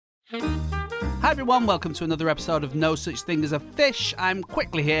Hi everyone, welcome to another episode of No Such Thing as a Fish. I'm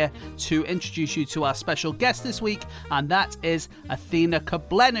quickly here to introduce you to our special guest this week, and that is Athena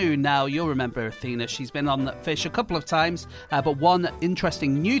Kugblenu. Now, you'll remember Athena, she's been on Fish a couple of times, but one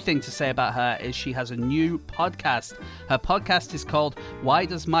interesting new thing to say about her is she has a new podcast. Her podcast is called Why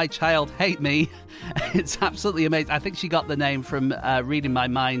Does My Child Hate Me? It's absolutely amazing. I think she got the name from reading my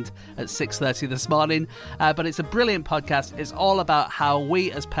mind at 6:30 this morning, but it's a brilliant podcast. It's all about how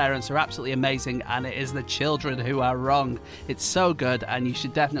we as parents are absolutely amazing, and it is the children who are wrong. It's so good, and you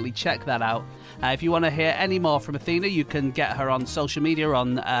should definitely check that out. If you want to hear any more from Athena, you can get her on social media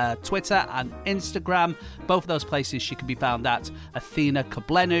on Twitter and Instagram. Both of those places she can be found at Athena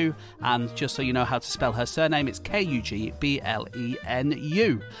Kugblenu, and just so you know how to spell her surname, it's Kugblenu.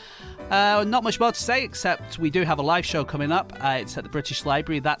 Not much more to say, except we do have a live show coming up. It's at the British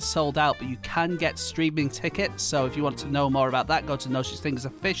Library. That's sold out, but you can get streaming tickets. So if you want to know more about that, go to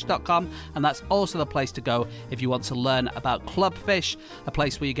nosuchthingasafish.com, and that's also the place to go if you want to learn about Club Fish, a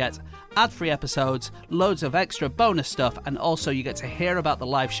place where you get ad-free episodes, loads of extra bonus stuff, and also you get to hear about the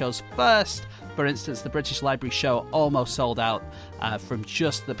live shows first. For instance, the British Library show almost sold out from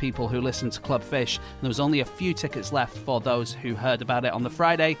just the people who listened to Club Fish. And there was only a few tickets left for those who heard about it on the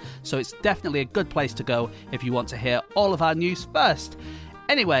Friday. So it's definitely a good place to go if you want to hear all of our news first.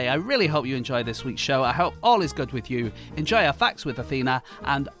 Anyway, I really hope you enjoy this week's show. I hope all is good with you. Enjoy our facts with Athena,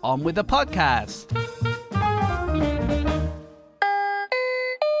 and on with the podcast.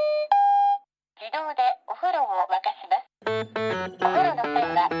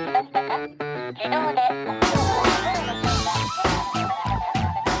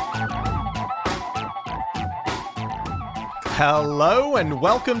 Hello and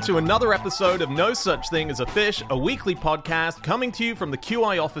welcome to another episode of No Such Thing as a Fish, a weekly podcast coming to you from the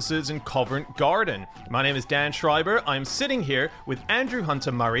QI offices in Covent Garden. My name is Dan Schreiber. I'm sitting here with Andrew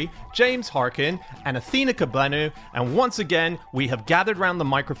Hunter-Murray, James Harkin, and Athena Kugblenu, and once again, we have gathered around the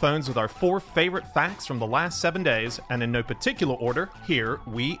microphones with our 4 favorite facts from the last 7 days, and in no particular order, here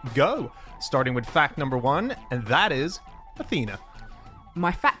we go. Starting with fact number 1, and that is Athena.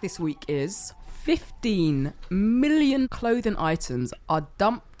 My fact this week is 15 million clothing items are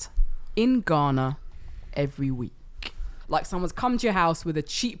dumped in Ghana every week. Like someone's come to your house with a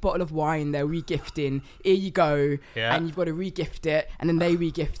cheap bottle of wine they're regifting. Here you go. Yeah. And you've got to regift it, and then they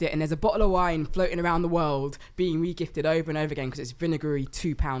regift it, and there's a bottle of wine floating around the world being regifted over and over again because it's vinegary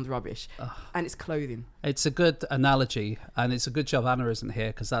 £2 rubbish. Ugh. And it's clothing. It's a good analogy, and it's a good job Anna isn't here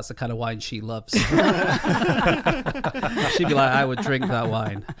because that's the kind of wine she loves. She'd be like, I would drink that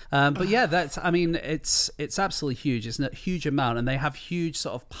wine. But yeah, it's absolutely huge. It's a huge amount, and they have huge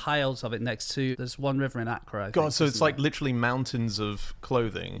sort of piles of it next to, there's one river in Accra. So it's like literally mountains of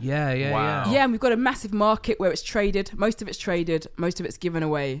clothing. Yeah. Yeah, and we've got a massive market where it's traded. Most of it's traded, most of it's given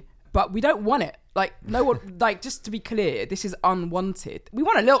away. But we don't want it. Like, no one, like, just to be clear, this is unwanted. We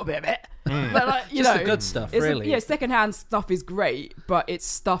want a little bit of it. But, like, just the good stuff, really. Secondhand stuff is great, but it's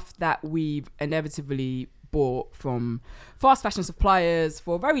stuff that we've inevitably bought from fast fashion suppliers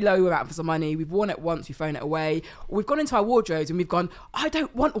for a very low amount of money. We've worn it once, we've thrown it away. We've gone into our wardrobes and we've gone, I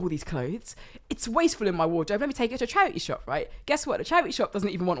don't want all these clothes. It's wasteful in my wardrobe. Let me take it to a charity shop, right? Guess what? The charity shop doesn't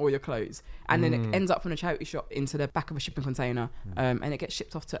even want all your clothes. And then it ends up from a charity shop into the back of a shipping container, and it gets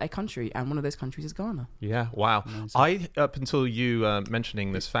shipped off to a country. And one of those countries is Ghana. Yeah, wow. Amazing. Up until you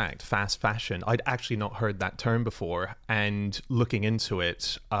mentioning this fact, fast fashion, I'd actually not heard that term before. And looking into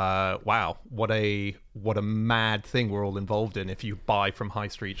it, wow, what a mad thing we're all involved in if you buy from high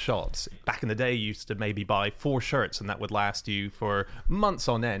street shops. Back in the day, you used to maybe buy 4 shirts and that would last you for months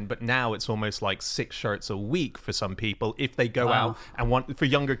on end, but now it's almost like 6 shirts a week for some people if they go out and want, for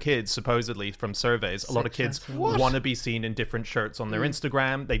younger kids, supposedly from surveys, a lot of kids want to be seen in different shirts on their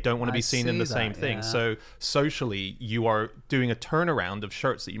Instagram. They don't want to be seen in the same thing. Yeah. So socially, you are doing a turnaround of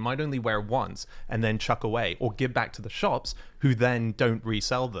shirts that you might only wear once and then chuck away or give back to the shops who then don't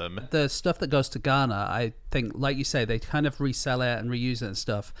resell them. The stuff that goes to Ghana, I think, like you say, they kind of resell it and reuse it and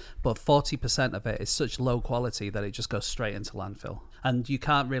stuff, but 40% of it is such low quality that it just goes straight into landfill. And you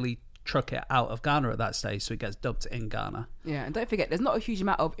can't really truck it out of Ghana at that stage, so it gets dumped in Ghana. Yeah, and don't forget, there's not a huge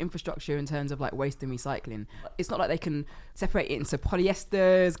amount of infrastructure in terms of like waste and recycling. It's not like they can separate it into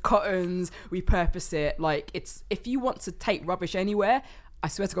polyesters, cottons, repurpose it. Like, it's, if you want to take rubbish anywhere, I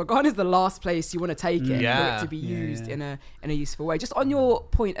swear to God, Ghana is the last place you want to take it for it to be used in a useful way. Just on your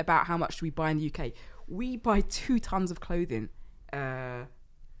point about how much we buy in the UK, we buy 2 tons of clothing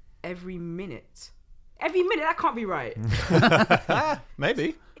every minute. Every minute? That can't be right.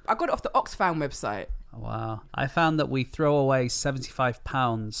 Maybe. I got it off the Oxfam website. Wow. I found that we throw away 75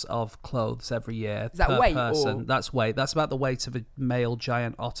 pounds of clothes every year. Is that per weight person. or? That's weight. That's about the weight of a male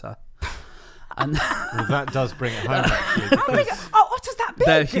giant otter. And Well, that does bring it home, actually. How big? Oh, otter's that big?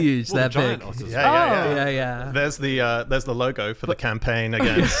 they're huge. Well, the They're giant big. otters. Yeah. There's the logo for the campaign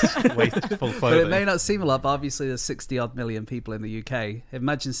against wasteful But clothing. it may not seem a lot, but obviously there's 60 odd million people in the UK.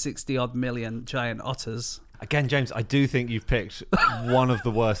 Imagine 60 odd million giant otters. Again, James, I do think you've picked one of the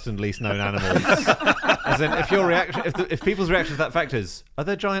worst and least known animals. As in, if your reaction, if people's reaction to that fact is, are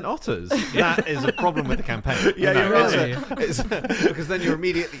there giant otters? That is a problem with the campaign. Yeah, you're right. It's because then you're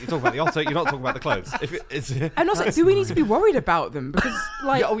talking about the otter, you're not talking about the clothes. And also, do we need to be worried about them? Because,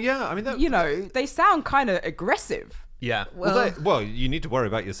 like, I mean, you know, they sound kind of aggressive. Yeah. well, you need to worry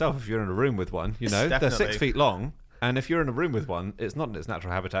about yourself if you're in a room with one. You know, they're Definitely. 6 feet long, and if you're in a room with one, it's not in its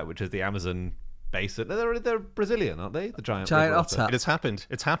natural habitat, which is the Amazon basin. They're Brazilian, aren't they? The giant river otter. It has happened.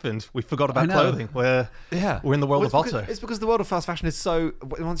 It's happened. We forgot about know. clothing. We're in the world of otter. It's because the world of fast fashion is so.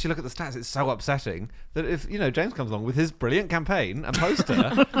 Once you look at the stats, it's so upsetting that if James comes along with his brilliant campaign and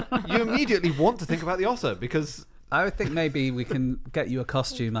poster, you immediately want to think about the otter because I would think maybe we can get you a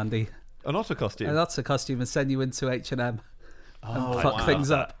costume, Andy. an otter costume. An otter costume and send you into H&M and I fuck love things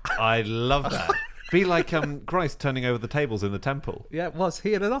that. up. I love that. Be like Christ turning over the tables in the temple. Yeah, was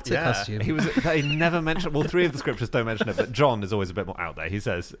he in an otter costume? He was. They never mention. Well, 3 of the scriptures don't mention it, but John is always a bit more out there. He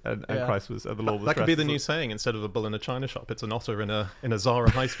says, and Christ was. The Lord was. That could be dressed the as new saying. Instead of a bull in a china shop, it's an otter in a Zara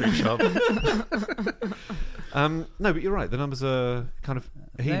high street shop. No, but you're right. The numbers are kind of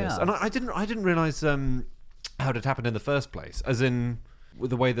heinous, are. and I didn't realize how it had happened in the first place. As in, with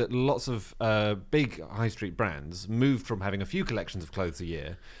the way that lots of big high street brands moved from having a few collections of clothes a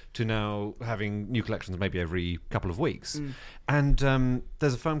year to now having new collections maybe every couple of weeks. And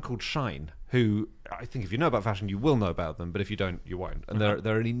there's a firm called Shine, who I think if you know about fashion, you will know about them, but if you don't, you won't. And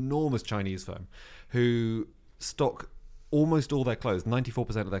they're an enormous Chinese firm who stock almost all their clothes.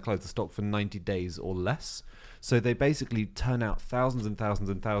 94% of their clothes are stocked for 90 days or less. So they basically turn out thousands and thousands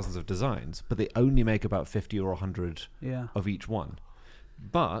and thousands of designs, but they only make about 50 or 100 of each one.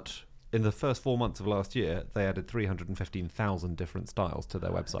 But in the first 4 months of last year, they added 315,000 different styles to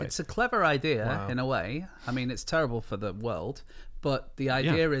their website. It's a clever idea in a way. I mean, it's terrible for the world, but the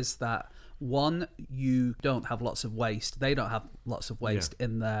idea is that, one, you don't have lots of waste. They don't have lots of waste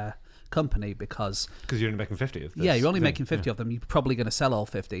in their company because you're only making 50 of this. Yeah, you're only making 50 of them. You're probably going to sell all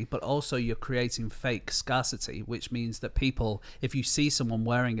 50, but also you're creating fake scarcity, which means that people, if you see someone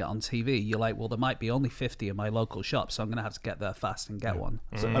wearing it on TV, you're like, well, there might be only 50 in my local shop, so I'm going to have to get there fast and get one.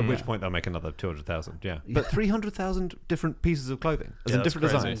 So at which point they'll make another 200,000, But 300,000 different pieces of clothing, as in that's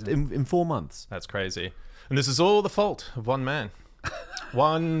different crazy. designs, in 4 months. That's crazy. And this is all the fault of one man.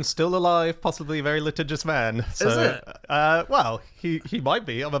 One still alive, possibly very litigious man. So, Is it? Well, he might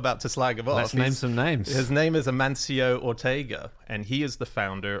be. I'm about to slag him off. Let's name some names. His name is Amancio Ortega, and he is the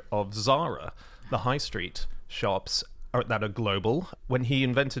founder of Zara, the high street shops that are global. When he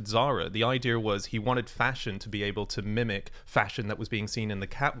invented Zara, the idea was he wanted fashion to be able to mimic fashion that was being seen in the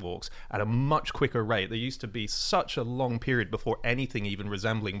catwalks at a much quicker rate. There used to be such a long period before anything even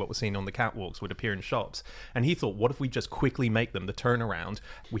resembling what was seen on the catwalks would appear in shops. And he thought, what if we just quickly make them the turnaround?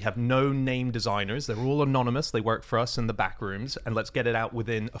 We have no name designers. They're all anonymous. They work for us in the back rooms. And let's get it out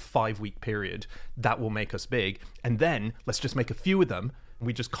within a 5-week period. That will make us big. And then let's just make a few of them.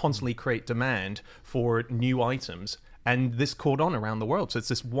 We just constantly create demand for new items. And this caught on around the world. So it's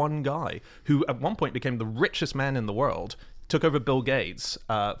this one guy who at one point became the richest man in the world, took over Bill Gates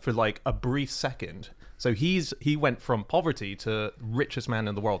for like a brief second. So he went from poverty to richest man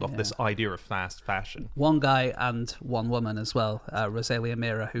in the world off this idea of fast fashion. One guy and one woman as well, Rosalia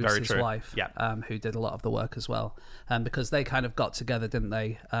Mira, who's Very his true. wife, Yeah. who did a lot of the work as well. Because they kind of got together, didn't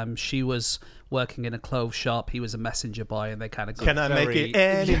they? She was working in a clothes shop, he was a messenger boy, and they kind of got Can I make it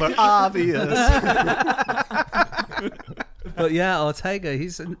any more obvious? But yeah, Ortega,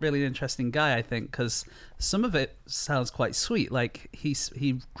 he's a really interesting guy, I think, because some of it sounds quite sweet. Like he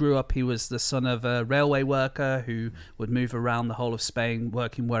grew up, he was the son of a railway worker who would move around the whole of Spain,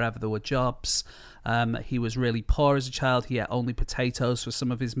 working wherever there were jobs. He was really poor as a child. He ate only potatoes for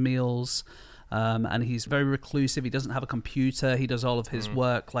some of his meals. And he's very reclusive. He doesn't have a computer. He does all of his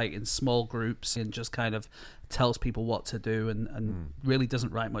work like in small groups and just kind of tells people what to do and really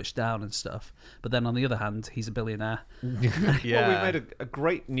doesn't write much down and stuff. But then on the other hand, he's a billionaire. Yeah. Well, we've made a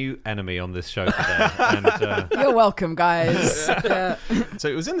great new enemy on this show today. And, You're welcome, guys. Yeah. So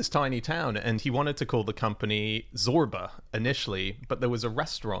it was in this tiny town, and he wanted to call the company Zorba initially, but there was a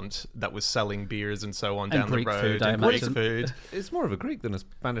restaurant that was selling beers and so on And down Greek the road. food, I and Greek imagine. food. it's more of a Greek than a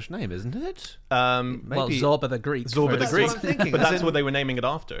Spanish name, isn't it? Well, Maybe- Zorba the Greek. Zorba the first. Greek. what I'm thinking. But As that's in- what they were naming it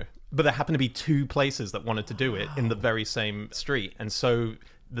after. But there happened to be 2 places that wanted to do it in the very same street. And so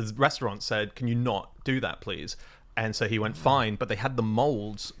the restaurant said, can you not do that, please? And so he went, fine, but they had the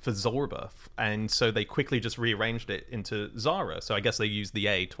molds for Zorba, and so they quickly just rearranged it into Zara. So I guess they used the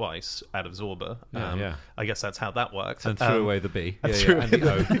A twice out of Zorba. Yeah. I guess that's how that worked. And threw away the B. And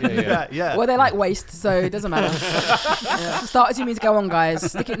the O. Yeah. Well, they like waste, so it doesn't matter. Start as you mean to go on, guys.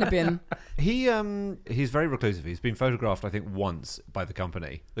 Stick it in the bin. He's very reclusive. He's been photographed, I think, once by the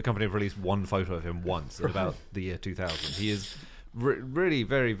company. The company have released one photo of him once in about the year 2000. He is really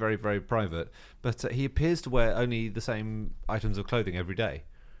very, very, very private, but he appears to wear only the same items of clothing every day.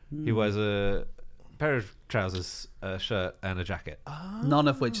 He wears a pair of trousers, a shirt, and a jacket. None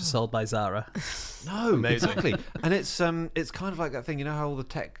of which are sold by Zara. No, Amazing. exactly. And it's kind of like that thing, you know how all the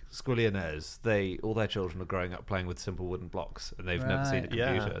tech squillionaires, all their children are growing up playing with simple wooden blocks, and they've never seen a Right.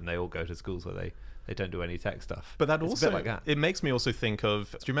 computer, and they all go to schools where they don't do any tech stuff. But that It's also, a bit like that. it makes me also think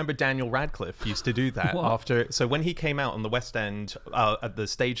of, do you remember Daniel Radcliffe used to do that What? after, so when he came out on the West End at the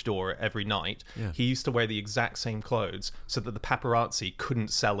stage door every night, Yeah. he used to wear the exact same clothes so that the paparazzi couldn't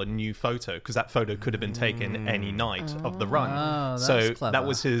sell a new photo, because that photo could have been taken any night of the run. Oh, that's so clever. that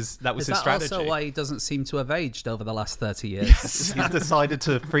was his Is strategy. that also why he doesn't seem to have aged over the last 30 years? He's decided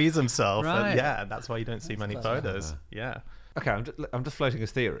to freeze himself. Right. And yeah, that's why you don't see many clever. photos. Yeah. Okay, I'm just floating a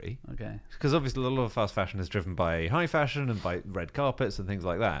theory. Okay. Because obviously a lot of fast fashion is driven by high fashion and by red carpets and things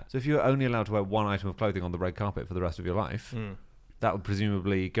like that. So if you're only allowed to wear one item of clothing on the red carpet for the rest of your life, that would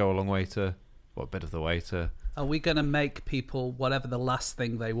presumably go a long way to, well, a bit of the way to... Are we going to make people, whatever the last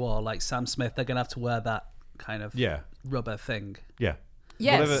thing they wore, like Sam Smith, they're going to have to wear that kind of rubber thing? Yeah.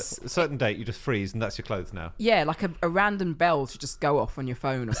 Yes. Whatever, a certain date, you just freeze and that's your clothes now. Yeah, like a random bell should just go off on your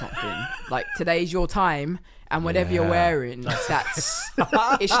phone or something. Like, today's your time, and whatever you're wearing, that's...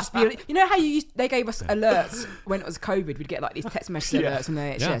 it should just be... You know how they gave us alerts when it was COVID? We'd get like these text message alerts from the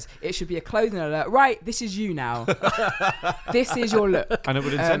NHS. It should be a clothing alert. Right, this is you now. This is your look. And it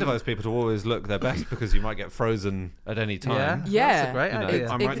would incentivize people to always look their best because you might get frozen at any time. Yeah. That's a great You know, idea.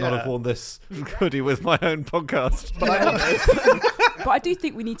 I might not have worn this hoodie with my own podcast. But I do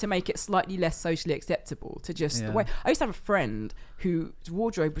think we need to make it slightly less socially acceptable to just wear. I used to have a friend whose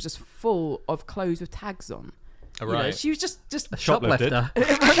wardrobe was just full of clothes with tags on. You know, Right. she was just A shoplifter.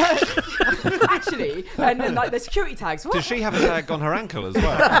 actually, and then like the security tags. What? Does she have a tag on her ankle as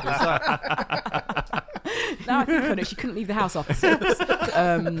well? Is that... Now I think on it, she couldn't leave the house after 6.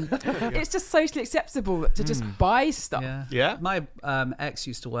 It's just socially acceptable to just buy stuff. Yeah. My ex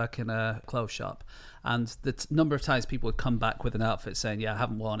used to work in a clothes shop, and the number of times people would come back with an outfit saying, "Yeah, I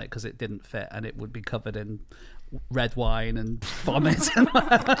haven't worn it because it didn't fit," and it would be covered in red wine and vomit.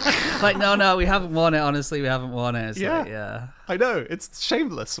 Like, no, we haven't worn it. Honestly, we haven't worn it. It's like, yeah. I know. It's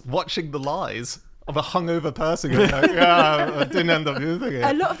shameless watching the lies of a hungover person going, like, yeah, I didn't end up using it.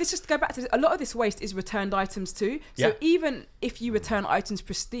 A lot of this, just to go back to this, a lot of this waste is returned items too. So Yeah. even if you return items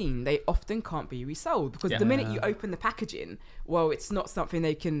pristine, they often can't be resold because the minute you open the packaging, well, it's not something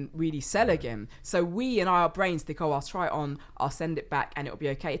they can really sell again. So we in our brains think, oh, I'll try it on, I'll send it back and it'll be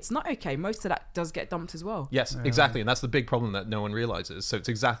okay. It's not okay. Most of that does get dumped as well. Yes, exactly. And that's the big problem that no one realizes. So it's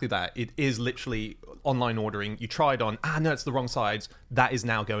exactly that. It is literally online ordering. You try it on. No, it's the wrong size. That is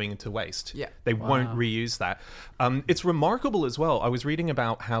now going into waste. Yeah. They won't reuse that. It's remarkable as well. I was reading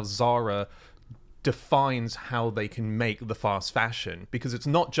about how Zara defines how they can make the fast fashion, because it's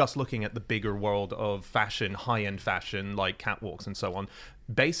not just looking at the bigger world of fashion, high-end fashion like catwalks and so on.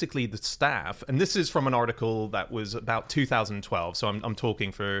 Basically the staff, and this is from an article that was about 2012, so I'm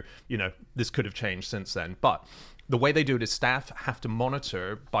talking for, this could have changed since then, but the way they do it is staff have to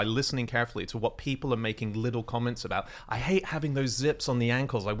monitor by listening carefully to what people are making little comments about. I hate having those zips on the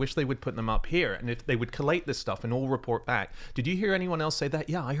ankles. I wish they would put them up here. And if they would collate this stuff and all report back. Did you hear anyone else say that?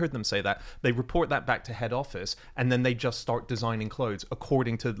 Yeah, I heard them say that. They report that back to head office, and then they just start designing clothes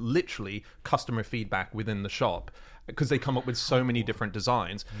according to literally customer feedback within the shop, because they come up with so many different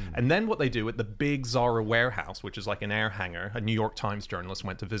designs. And then what they do at the big Zara warehouse, which is like an air hangar, a New York Times journalist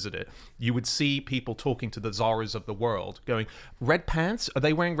went to visit it, you would see people talking to the Zaras of the world going, red pants? Are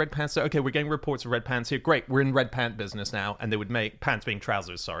they wearing red pants? Okay, we're getting reports of red pants here. Great, we're in red pant business now. And they would make pants being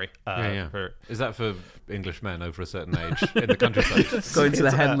trousers, sorry. Is that for English men over a certain age in the countryside? Going to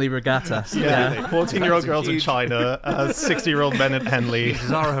the Henley Regatta. 14-year-old girls in China, 60-year-old men at Henley.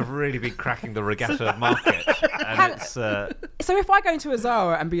 Zara have really been cracking the regatta market. And it's... So if I go into a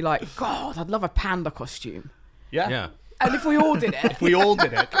Zara and be like, God, I'd love a panda costume. yeah. And if we all did it, We all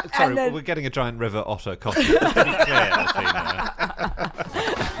did it. Sorry, then- we're getting a giant river otter costume. Just to be clear, Athena.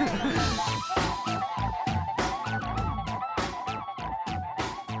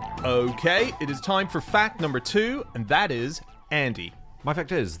 Okay, it is time for fact number 2, and that is Andy. My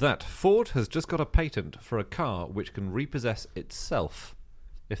fact is that Ford has just got a patent for a car which can repossess itself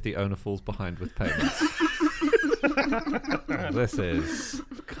if the owner falls behind with payments.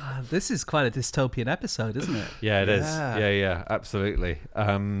 This is quite a dystopian episode, isn't it? Yeah, it is. Yeah, absolutely.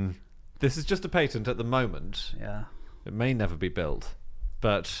 This is just a patent at the moment. Yeah. It may never be built,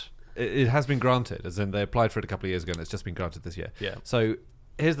 but it has been granted, as in they applied for it a couple of years ago and it's just been granted this year. Yeah. So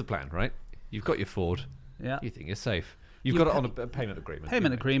here's the plan, right? You've got your Ford. Yeah. You think you're safe. You've got it on a payment agreement.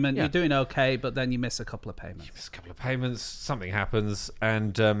 Payment agreement. Yeah. You're doing okay, but then you miss a couple of payments. Miss a couple of payments, something happens,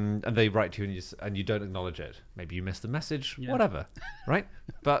 and they write to you and you don't acknowledge it. Maybe you miss the message, whatever, right?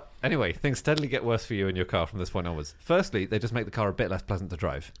 But anyway, things steadily get worse for you in your car from this point onwards. Firstly, they just make the car a bit less pleasant to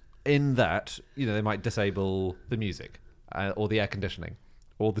drive. In that, they might disable the music or the air conditioning.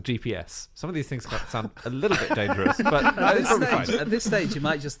 Or the GPS. Some of these things sound a little bit dangerous, but it's probably fine. At this stage, you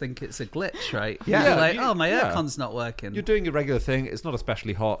might just think it's a glitch, right? Yeah. You're like, my aircon's not working. You're doing your regular thing. It's not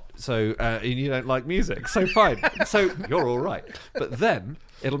especially hot, so and you don't like music, so fine. So you're all right. But then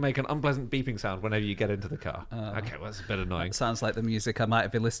it'll make an unpleasant beeping sound whenever you get into the car. Okay, well, that's a bit annoying. Sounds like the music I might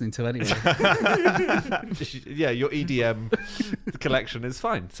have been listening to anyway. Yeah, your EDM collection is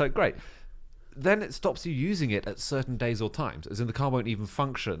fine. So great. Then it stops you using it at certain days or times, as in the car won't even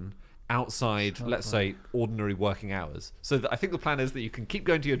function outside, let's say, ordinary working hours. So I think the plan is that you can keep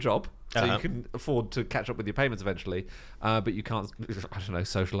going to your job, so you can afford to catch up with your payments eventually, but you can't, I don't know,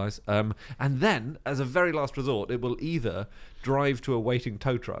 socialise. And then, as a very last resort, it will either drive to a waiting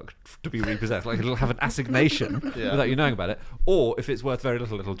tow truck to be repossessed, like it'll have an assignation without you knowing about it, or if it's worth very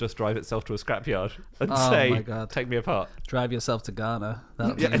little, it'll just drive itself to a scrapyard and say, take me apart. Drive yourself to Ghana.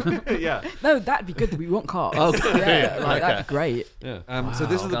 Yeah. No, that'd be good. We want cars. Okay. That'd be great. Yeah. So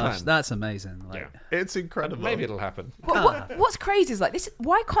this is the plan. That's amazing. It's incredible. Maybe it'll happen. What's crazy is like this.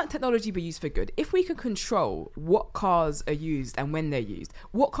 Why can't technology be used for good? If we can control what cars are used and when they're used,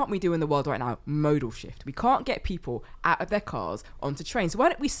 what can't we do in the world right now? Modal shift. We can't get people out of their cars onto trains. So why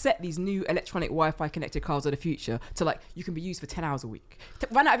don't we set these new electronic Wi-Fi connected cars of the future to you can be used for 10 hours a week.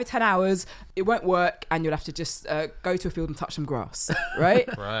 Run out of 10 hours, it won't work, and you'll have to just go to a field and touch some grass, right?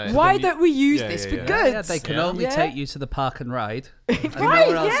 Right. Why don't we use this for good? Yeah, they can only take you to the park and ride.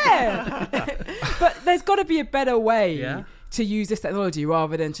 Right, but there's got to be a better way to use this technology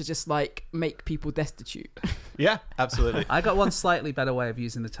rather than to just make people destitute. Yeah, absolutely. I got one slightly better way of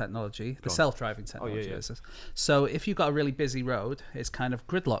using the technology, the self-driving technology. So if you've got a really busy road, it's kind of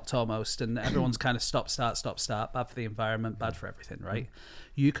gridlocked almost, and everyone's kind of stop, start, bad for the environment, bad for everything, right?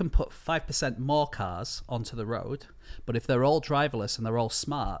 You can put 5% more cars onto the road, but if they're all driverless and they're all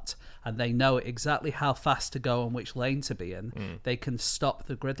smart and they know exactly how fast to go and which lane to be in, they can stop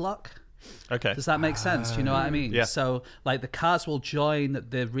the gridlock. Okay. Does that make sense? Do you know what I mean? Yeah. So, the cars will join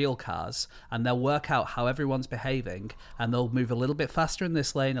the real cars and they'll work out how everyone's behaving and they'll move a little bit faster in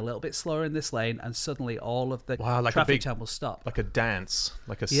this lane, a little bit slower in this lane, and suddenly all of the traffic jam will stop. Like a dance,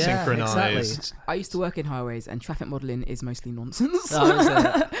 like a synchronized... Exactly. I used to work in highways, and traffic modelling is mostly nonsense. Oh, is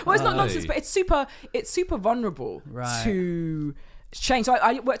it? Well, it's not nonsense, but it's super vulnerable to change. So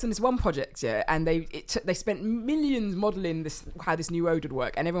I worked on this one project, and they spent millions modelling how this new road would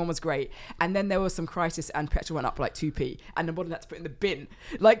work, and everyone was great. And then there was some crisis, and petrol went up 2p, and the model had to put in the bin.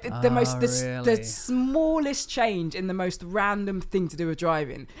 The smallest change in the most random thing to do with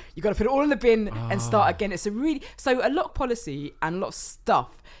driving, you got to put it all in the bin and start again. It's a lot of policy and a lot of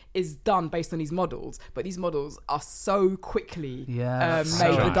stuff is done based on these models, but these models are so quickly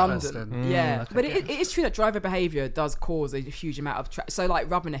made redundant. But it is true that driver behaviour does cause a huge amount of so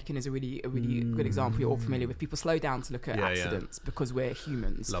rubbernecking is a really good example you're all familiar with. People slow down to look at accidents because we're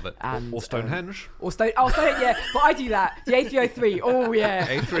humans. Love it. And, or Stonehenge. Yeah, but I do that. The A303. Oh yeah.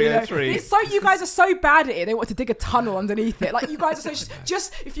 A303. It's so you guys are so bad at it. They want to dig a tunnel underneath it. You guys are so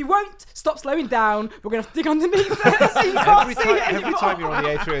just if you won't stop slowing down, we're gonna have to dig underneath it so you can't see it anymore. Every time you're on the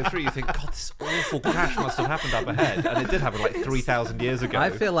A303, you think, God, this awful crash must have happened up ahead, and it did happen 3,000 years ago.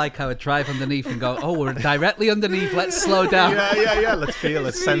 I feel like I would drive underneath and go, "Oh, we're directly underneath. Let's slow down." Yeah. Let's feel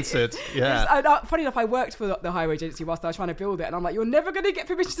it, sense it. Yeah. Funny enough, I worked for the highway agency whilst I was trying to build it, and I'm like, "You're never going to get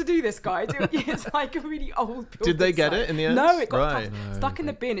permission to do this, guy." It's like a really old. Did they get it in the end? No, it got stuck in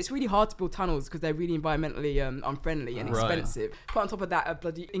the bin. It's really hard to build tunnels because they're really environmentally unfriendly and expensive. Put on top of that a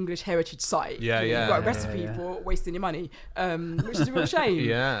bloody English heritage site. You've got a recipe for wasting your money, which is a real shame.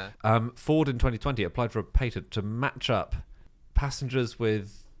 Yeah. Ford in 2020 applied for a patent to match up passengers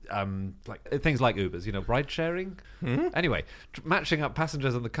with things like Ubers, ride sharing. Anyway, matching up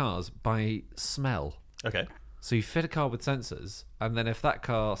passengers in the cars by smell. Okay. So you fit a car with sensors, and then if that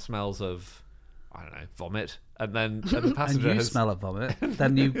car smells of, I don't know, vomit, the And passenger you has smell a vomit,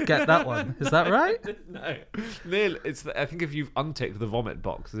 then you get that one. Is that right? no. Nearly, I think if you've unticked the vomit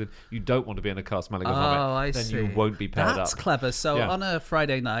box, then you don't want to be in a car smelling of vomit. Oh, I then see. you won't be paired That's up. clever. So Yeah. on a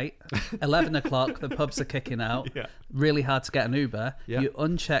Friday night, 11 o'clock, the pubs are kicking out. Yeah. Really hard to get an Uber. Yeah. You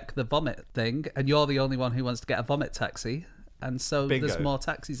uncheck the vomit thing, and you're the only one who wants to get a vomit taxi. And so Bingo. there's more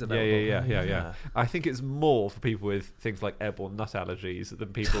taxis Yeah, available. yeah. I think it's more for people with things like airborne nut allergies than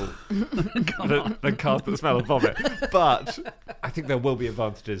people than cars that smell of vomit. But I think there will be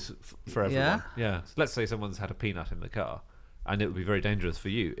advantages for everyone. Yeah. So let's say someone's had a peanut in the car, and it would be very dangerous for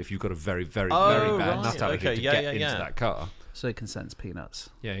you if you've got a very, very, very bad right. nut allergy Okay, to yeah, get yeah, into yeah. that car. So it can sense peanuts.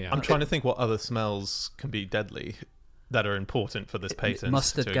 Yeah. I'm trying to think what other smells can be deadly that are important for this patent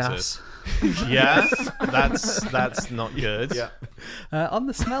Mustard to gas. exist. Yes, that's not good. Yeah. On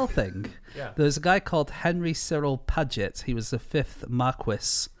the smell thing, Yeah. there's a guy called Henry Cyril Paget. He was the 5th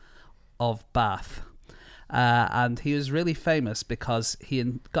Marquis of Bath. And he was really famous because he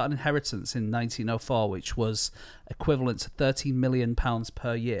got an inheritance in 1904, which was equivalent to £13 million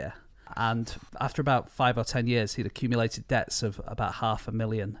per year. And after about 5 or 10 years, he'd accumulated debts of about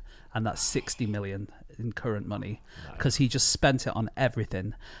 £500,000, and that's 60 million in current money, because he just spent it on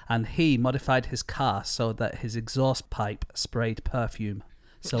everything. And he modified his car so that his exhaust pipe sprayed perfume.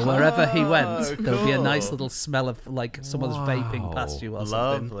 So wherever he went, there would be a nice cool. little smell of like someone's vaping past you or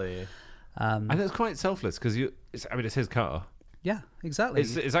something. Lovely. And it's quite selfless because it's his car. Yeah, exactly.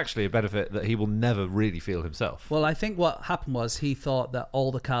 It's actually a benefit that he will never really feel himself. Well, I think what happened was he thought that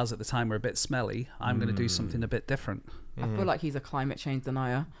all the cars at the time were a bit smelly. I'm going to do something a bit different. I feel like he's a climate change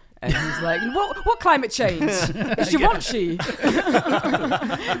denier. And he's like, what climate change? It's Givenchy.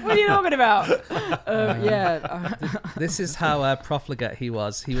 What are you talking about? This is how profligate he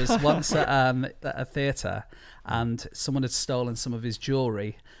was. He was once at a theatre, and someone had stolen some of his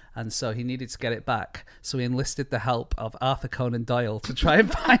jewellery, and so he needed to get it back. So he enlisted the help of Arthur Conan Doyle to try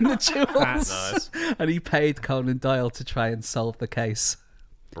and find the jewels. That's nice. And he paid Conan Doyle to try and solve the case.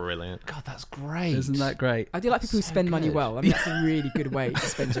 Brilliant. God, that's great. Isn't that great? I do like people who spend money good. well. I mean, that's a really good way to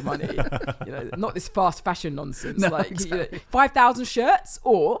spend your money. Not this fast fashion nonsense. No, like exactly. 5,000 shirts,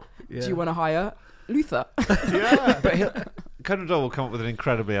 or Yeah. do you want to hire Luther? Yeah. But Conan Doyle will come up with an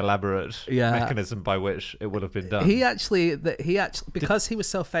incredibly elaborate Yeah. mechanism by which it would have been done. He actually, because he was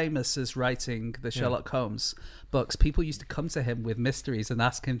so famous as writing the Sherlock Holmes books, people used to come to him with mysteries and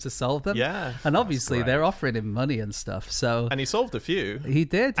ask him to solve them. Yeah. And obviously great. they're offering him money and stuff. So And he solved a few. he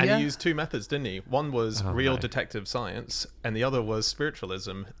did, And yeah. he used two methods, didn't he? One was Oh, real no. detective science, and the other was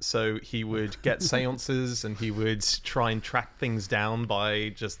spiritualism. So he would get seances, and he would try and track things down by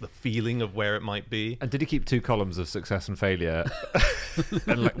just the feeling of where it might be. And did he keep 2 columns of success and failure?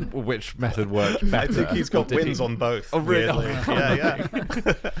 And like, which method worked better? I think he's got Or did wins he- on both. Oh, really?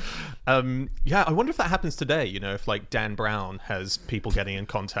 weirdly. Yeah. I wonder if that happens today. You know, if like Dan Brown has people getting in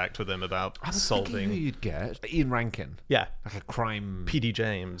contact with him about I was thinking who solving. you'd get. Ian Rankin. Yeah, Like a crime... P.D.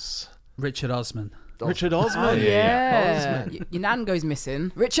 James, Richard Osman. Richard Oh, Osman. yeah. Your nan goes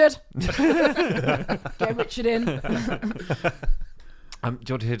missing. Richard! Get Richard in. Do you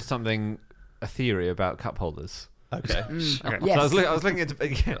want to hear a theory about cup holders? Okay. Okay. Yes. So I was looking into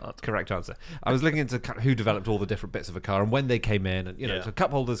correct answer. I was looking into who developed all the different bits of a car and when they came in, and Yeah. so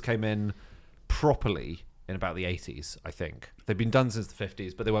cup holders came in properly in about the 80s, I think. They'd been done since the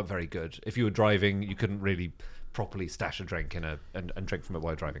 50s, but they weren't very good. If you were driving, you couldn't really properly stash a drink and drink from it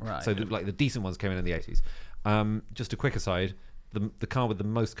while driving. Right. So the decent ones came in the 80s. Just a quick aside: the car with the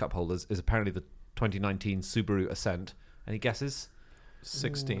most cup holders is apparently the 2019 Subaru Ascent. Any guesses?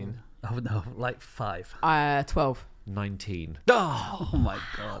 16. Oh no, like 5. 12. 19. Oh my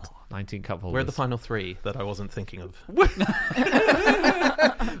god. 19 cup holders. Where are the final 3 that I wasn't thinking of?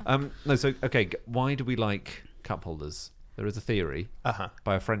 No, so okay. Why do we like cup holders? There is a theory Uh-huh.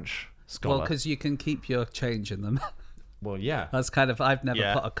 by a French Well, scholar. because you can keep your change in them. Well, yeah. That's kind of, I've never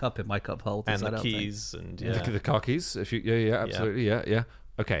Yeah. put a cup in my cup holders. And I the don't think. keys and The car keys. If you, yeah, absolutely, yeah.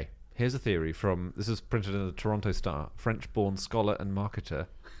 Okay, here's a theory from. This is printed in the Toronto Star. French-born scholar and marketer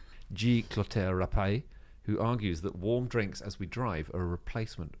Guy Clotaire Rapay, who argues that warm drinks as we drive are a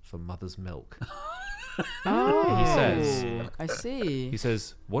replacement for mother's milk. Oh, He says. I see. He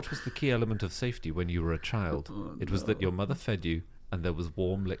says, "What was the key element of safety when you were a child? It was that your mother fed you, and there was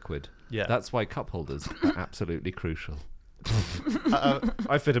warm liquid. Yeah. That's why cup holders are absolutely crucial."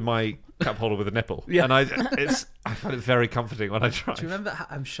 I fitted my cup holder with a nipple, Yeah. and I find it very comforting when I drive. Do you remember?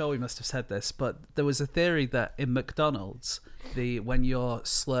 I'm sure we must have said this, but there was a theory that in McDonald's, when you're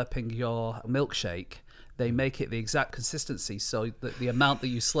slurping your milkshake, they make it the exact consistency so that the amount that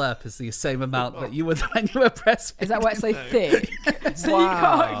you slurp is the same amount that you would when you were breastfeeding. Is that why it's so thick? So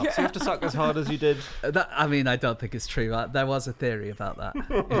Wow. you can't So you have to suck as hard as you did. I mean, I don't think it's true. There was a theory about that.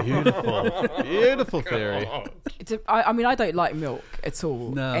 Beautiful theory. I mean, I don't like milk at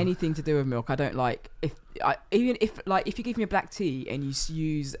all. No. Anything to do with milk, I don't like. Even if you give me a black tea and you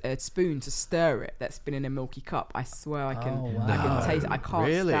use a spoon to stir it, that's been in a milky cup, I swear I can. Oh, wow. I can taste it. I can't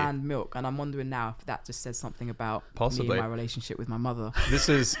Really? stand milk, and I'm wondering now if that just says something about Possibly. me and my relationship with my mother. This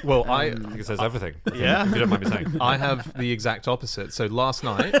is well, I think it says everything. Yeah. If you don't mind me saying. I have the exact opposite. So last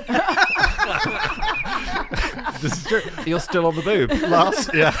night, This is true. You're still on the boob.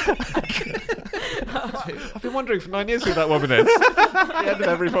 yeah, I've been wondering for 9 years who that woman is. At the end of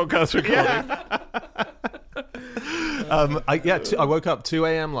every podcast recording. I woke up 2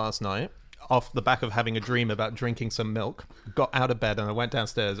 a.m. last night off the back of having a dream about drinking some milk. Got out of bed and I went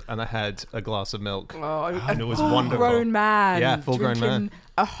downstairs and I had a glass of milk. And it was wonderful. Full-grown man. Yeah, full-grown man. drinking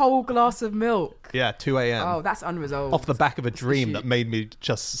a whole glass of milk. Yeah, 2 a.m. Oh, that's unresolved. off the back of a dream issue. that made me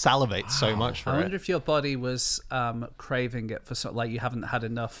just salivate so much for I it. wonder if your body was craving it for something, like you haven't had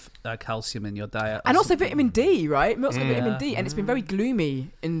enough calcium in your diet. And also vitamin D, right? Milk's got vitamin Yeah. D, and it's been very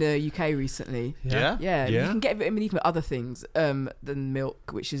gloomy in the UK recently. Yeah? Yeah, you Yeah. can get vitamin D from other things than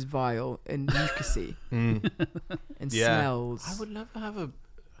milk, which is vile and mucousy and Yeah. smells. I would never have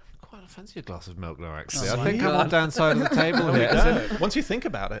quite fancy a glass of milk now, actually. Oh I my think I'm God. on down side of the table here. Yeah. Once you think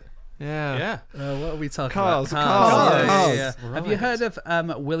about it. Yeah. Yeah. What are we talking Cars, about? cars, Yeah, cars. yeah, yeah. Have you heard of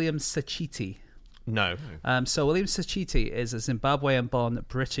William Sachiti? No. So William Sachiti is a Zimbabwean-born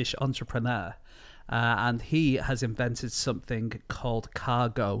British entrepreneur, and he has invented something called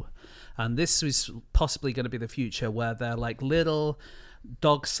cargo. And this is possibly going to be the future, where they're like little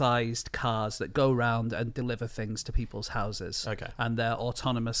dog-sized cars that go around and deliver things to people's houses. Okay. And they're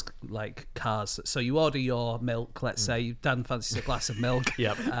autonomous like cars. So you order your milk, let's say Dan fancies a glass of milk.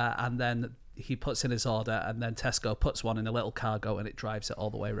 Yep. And then he puts in his order, and then Tesco puts one in a little cargo and it drives it all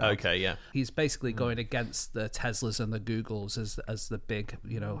the way around. Okay, yeah. He's basically going against the Teslas and the Googles as the big,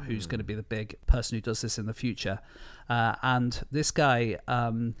 who's going to be the big person who does this in the future. And this guy,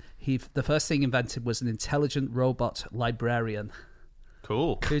 the first thing he invented was an intelligent robot librarian.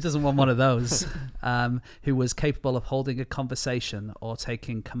 Cool. Who doesn't want one of those? Who was capable of holding a conversation or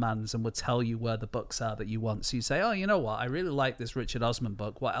taking commands and would tell you where the books are that you want. So you say, oh, you know what? I really like this Richard Osman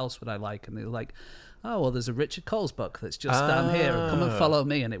book. What else would I like? And they're like, oh, well, there's a Richard Coles book that's just down here. Come and follow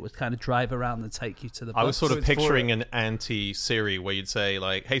me. And it would kind of drive around and take you to the book. I was sort So of it's for- picturing an anti-Siri where you'd say,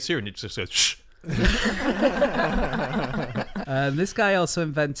 like, hey, Siri, and it just goes, shh. This guy also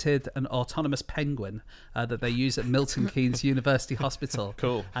invented an autonomous penguin that they use at Milton Keynes University Hospital.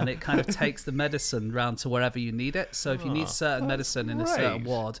 Cool. And it kind of takes the medicine round to wherever you need it. So if you need certain medicine in a certain great.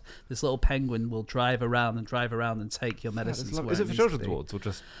 ward, this little penguin will drive around and take your medicine. Is it for children's wards or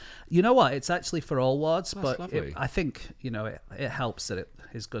just... You know what? It's actually for all wards, That's but lovely. I think it helps that it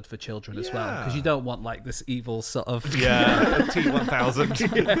is good for children as well, because Yeah. you don't want like this evil sort of Yeah.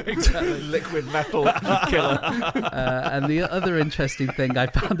 T1000 liquid metal killer. And the other interesting thing I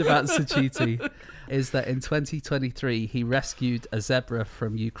found about Sachiti is that in 2023 he rescued a zebra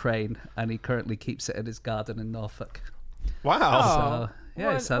from Ukraine, and he currently keeps it in his garden in Norfolk. Wow. So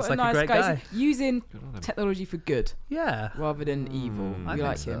yeah, it sounds like a great guy. guy. Using technology for good Yeah. rather than evil. I We think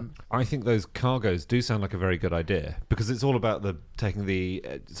like so. him. I think those cargoes do sound like a very good idea, because it's all about taking the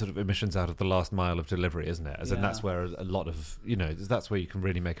sort of emissions out of the last mile of delivery, isn't it? As in, Yeah. that's where a lot of, that's where you can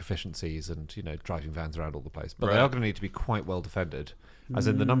really make efficiencies and, driving vans around all the place. But Right. they are going to need to be quite well defended, as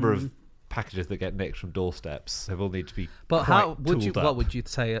in the number of packages that get nicked from doorsteps. They will need to be But quite how would you? tooled up. What would you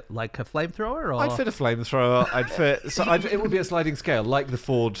say? Like a flamethrower, or I'd fit a flamethrower. It would be a sliding scale, like the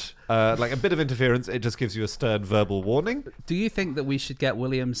Ford. Like a bit of interference, it just gives you a stern verbal warning. do you think that we should get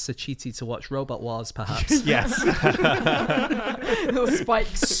William Sachiti to watch Robot Wars, perhaps? Yes. Little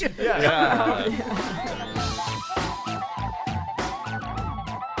spikes.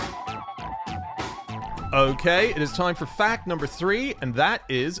 Okay, it is time for fact number 3, and that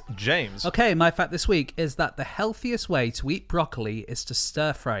is James. Okay, my fact this week is that the healthiest way to eat broccoli is to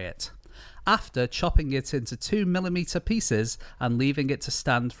stir fry it, after chopping it into 2mm pieces and leaving it to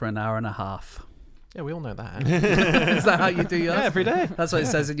stand for an hour and a half. Yeah, we all know that. Is that how you do yours? Yeah, every day. That's what it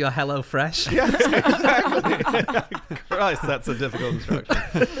says in your Hello Fresh. Christ, that's a difficult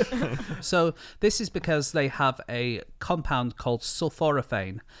instruction. So this is because they have a compound called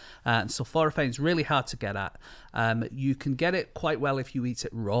sulforaphane, and sulforaphane is really hard to get at. You can get it quite well if you eat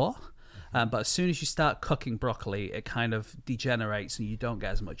it raw. But as soon as you start cooking broccoli, it kind of degenerates and you don't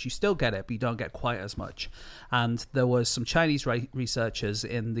get as much. You still get it, but you don't get quite as much. And there was some Chinese researchers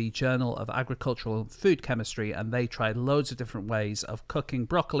in the Journal of Agricultural and Food Chemistry, and they tried loads of different ways of cooking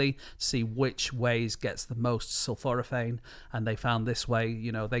broccoli to see which ways gets the most sulforaphane. And they found this way,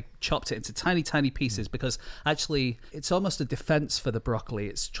 you know, they chopped it into tiny, tiny pieces because actually it's almost a defense for the broccoli.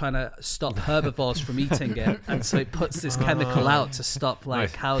 It's trying to stop herbivores from eating it. And so it puts this chemical out to stop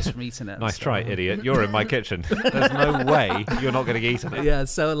cows from eating it. Nice try, idiot. You're in my kitchen. There's no way you're not going to get eaten it. Yeah,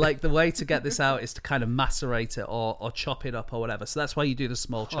 so the way to get this out is to kind of macerate it or chop it up or whatever. So that's why you do the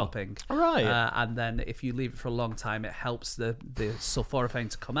small chopping. All right. And then if you leave it for a long time, it helps the sulforaphane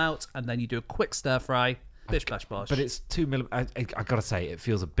to come out. And then you do a quick stir fry. Bish bash bosh. But it's 2 millimeters. I gotta say, it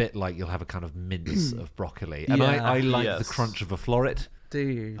feels a bit like you'll have a kind of mince of broccoli, and Yeah. I like the crunch of a floret, Do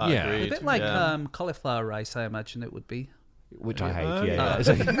you? Yeah. A Agreed. bit like Yeah. cauliflower rice, I imagine it would be. which I hate.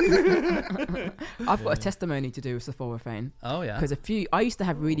 I've got a testimony to do with sulforaphane. Oh, yeah. Because I used to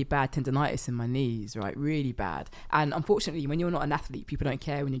have really bad tendonitis in my knees, right? Really bad. And unfortunately, when you're not an athlete, people don't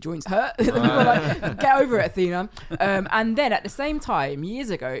care when your joints hurt. People are like, get over it, Athena. And then at the same time, years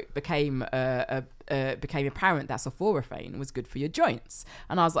ago, it became apparent that sulforaphane was good for your joints.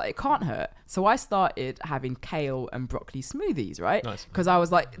 And I was like, it can't hurt. So I started having kale and broccoli smoothies, right? Nice. Because I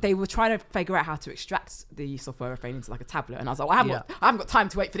was like, they were trying to figure out how to extract the sulforaphane into like a tablet. And I was like, well, I haven't got time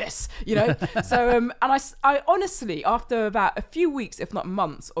to wait for this, you know? So, and I honestly, after about a few weeks, if not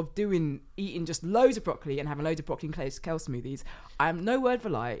months, of eating just loads of broccoli and having loads of broccoli and kale smoothies, I am no word of a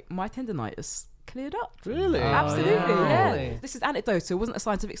lie, my tendonitis cleared up. Really? Absolutely, Oh, yeah. really? This is anecdotal. It wasn't a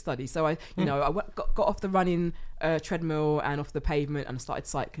scientific study. So I got off the running treadmill and off the pavement and started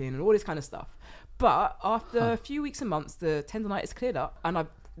cycling and all this kind of stuff. But after a few weeks and months, the tendonitis cleared up, and I've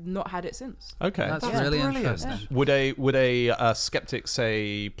not had it since. Okay. That's Yeah. really brilliant. interesting. Would a skeptic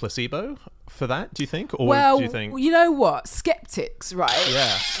say placebo for that, do you think? Or Well, do you think... you know what? Skeptics, right? Yeah.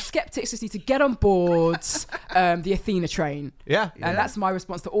 Skeptics just need to get on board the Athena train. Yeah. And that's my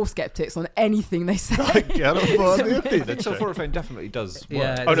response to all skeptics on anything they say. Get on board the Athena train. Sulforaphane definitely does work.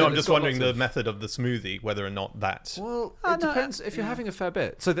 Yeah, Oh, no, I'm It's just got wondering lots the of- method of the smoothie, whether or not that... Well, it depends if you're having a fair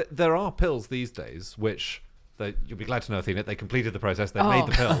bit. So there are pills these days which... You'll be glad to know, Athena, they completed the process. They've made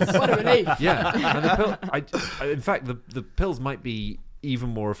the pills. What a relief. Yeah, and the pill. In fact, the pills might be even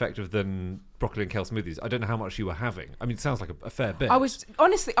more effective than broccoli and kale smoothies. I don't know how much you were having. I mean, it sounds like a fair bit. I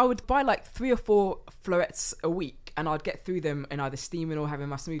would buy like 3 or 4 florets a week, and I'd get through them in either steaming or having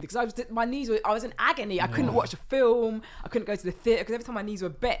my smoothie, because I was in agony. I couldn't watch a film. I couldn't go to the theatre because every time my knees were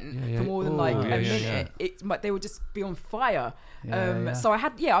bent for more than like a minute, they would just be on fire. So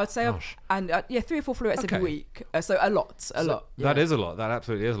I would say, and 3 or 4 florets every week. So a lot. That is a lot. That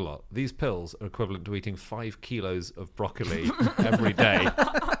absolutely is a lot. These pills are equivalent to eating 5 kilos of broccoli every day.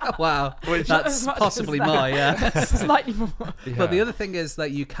 Wow. That's As much possibly as that. more, yeah. Slightly more. But the other thing is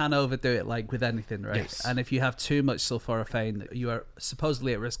that you can overdo it, like with anything, right? Yes. And if you have too much sulforaphane, you are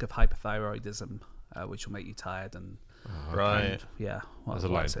supposedly at risk of hypothyroidism, which will make you tired and Right. yeah. As a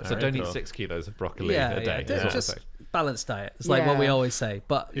what line. is it? So don't eat cool. 6 kilos of broccoli Yeah, a day. is what just I'm saying. balanced diet. It's like what we Yeah. always say.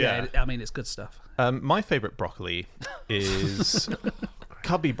 But yeah, Yeah. I mean, it's good stuff. My favorite broccoli is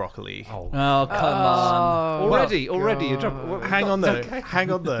cubby broccoli. Oh, come on. Already, you're jumping. Hang on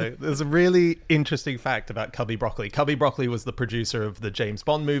though. There's a really interesting fact about Cubby Broccoli. Cubby Broccoli was the producer of the James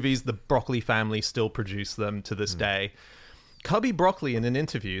Bond movies. The Broccoli family still produce them to this day. Cubby Broccoli, in an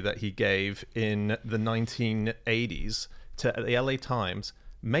interview that he gave in the 1980s to the LA Times,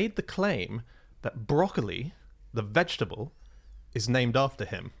 made the claim that broccoli, the vegetable, is named after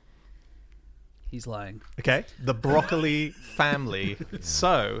him. He's lying. Okay, the broccoli family.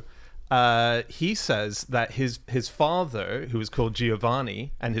 So he says that his father, who was called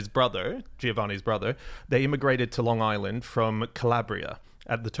Giovanni, and his brother, Giovanni's brother, they immigrated to Long Island from Calabria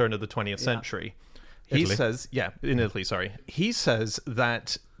at the turn of the 20th century. He Italy. says, in Italy, sorry. He says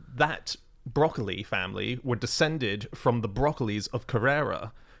that broccoli family were descended from the broccolis of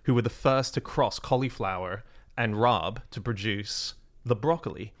Carrara, who were the first to cross cauliflower and rab to produce the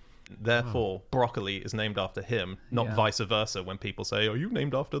broccoli. Therefore, broccoli is named after him, not vice versa when people say, "Are you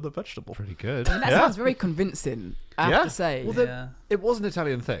named after the vegetable?" Pretty good. And that sounds very convincing, I have to say. Well, it was an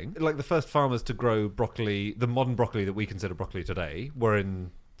Italian thing. Like the first farmers to grow broccoli, the modern broccoli that we consider broccoli today, were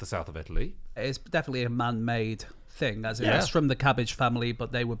in the south of Italy. It's definitely a man-made thing, as in Yeah. it's from the cabbage family,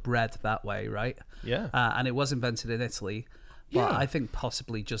 but they were bred that way, right? Yeah. And it was invented in Italy. But I think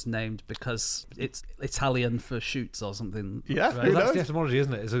possibly just named because it's Italian for shoots or something. Yeah, right? who Well, that's knows? the etymology,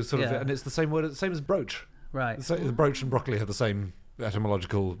 isn't it? It's a sort of, Yeah. and it's the same word, same as brooch. Right. So the brooch and broccoli have the same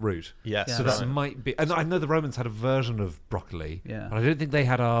etymological root. Yes. Yeah, So right. that might be. And I know the Romans had a version of broccoli, Yeah. but I don't think they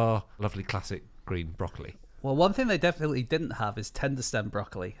had our lovely classic green broccoli. Well, one thing they definitely didn't have is tender stem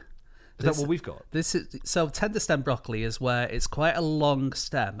broccoli. Is that what we've got? So tender stem broccoli is where it's quite a long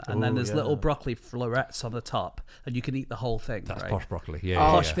stem, and then Oh, there's yeah. little broccoli florets on the top, and you can eat the whole thing. That's right? posh broccoli. Oh,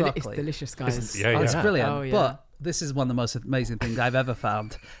 Yeah. it's, yeah. it's delicious, guys. Yeah, Oh, it's yeah. brilliant. Oh, yeah. But this is one of the most amazing things I've ever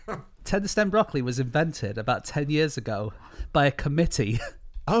found. Tender stem broccoli was invented about 10 years ago by a committee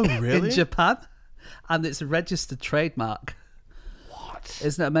Oh, really? in Japan, and it's a registered trademark.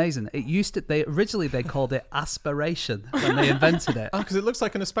 Isn't it amazing? It used to. They called it aspiration when they invented it. Oh, because it looks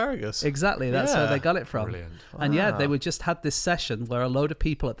like an asparagus. Exactly, that's where Yeah. they got it from. Brilliant. And yeah, they Wow. were just had this session where a load of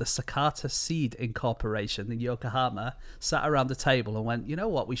people at the Sakata Seed Incorporation in Yokohama sat around the table and went, you know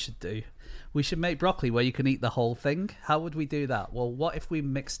what we should do? We should make broccoli where you can eat the whole thing. How would we do that? Well, what if we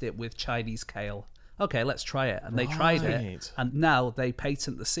mixed it with Chinese kale? Okay, let's try it. And they tried it, Right. and now they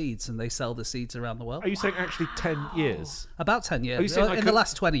patent the seeds and they sell the seeds around the world. Are you saying actually 10 years? About 10 Are you years. saying I In the could-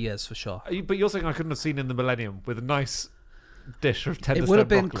 last 20 years, for sure. But you're saying I couldn't have seen in the millennium with a nice dish of tender It would have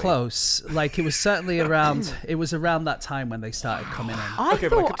stem been broccoli? close. Like, it was certainly around. It was around that time when they started coming in. I Okay,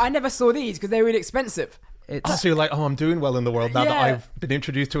 but I thought I never saw these because they're really expensive. It's So you're like, oh, I'm doing well in the world now that Yeah. I've been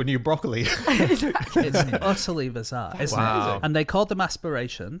introduced to a new broccoli. It's utterly bizarre, isn't Wow. it? And they called them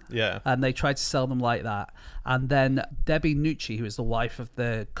aspiration. Yeah. And they tried to sell them like that. And then Debbie Nucci, who is the wife of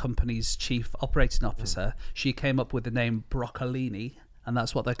the company's chief operating officer, she came up with the name broccolini. And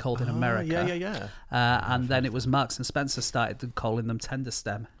that's what they're called in America. Yeah. And then it was Marks and Spencer started calling them tender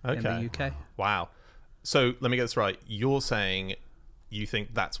stem in the Okay. UK. Wow. So let me get this right. You're saying you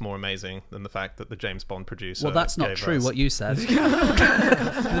think that's more amazing than the fact that the James Bond producer. Well, that's not gave true, us- what you said.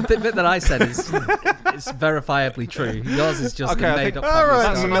 The bit that I said is verifiably true. Yours is just Okay, a I made think- up All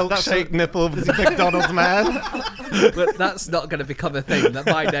right, family story. milkshake nipple McDonald's man. But that's not going to become a thing. That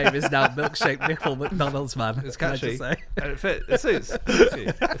my name is now Milkshake Nickel McDonald's man. It's Can I just catchy. say? And it fits. It suits. It suits you.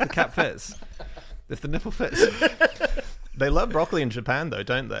 If the cap fits. If the nipple fits. They love broccoli in Japan, though,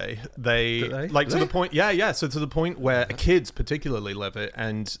 don't they? Do they? Like to the point, yeah. So to the point where kids particularly love it.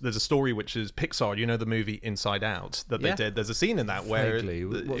 And there's a story which is Pixar. You know the movie Inside Out that they Yeah. did. There's a scene in that where Vaguely.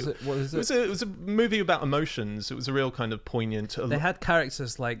 What is It it? was a movie about emotions. It was a real kind of poignant. They had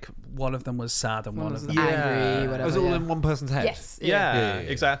characters like one of them was sad and one of them. Yeah. Angry, It whatever. was all yeah. in one person's head. Yes. Yeah, Yeah.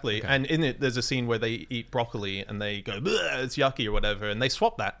 exactly. Okay. And in it, there's a scene where they eat broccoli and they go, "Bleh, it's yucky or whatever. And they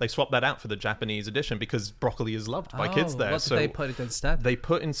swap that. They swap that out for the Japanese edition because broccoli is loved by kids there. What did So they put it instead? they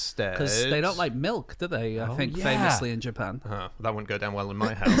put instead. Because they don't like milk, do they? I think yeah. famously in Japan. That wouldn't go down well in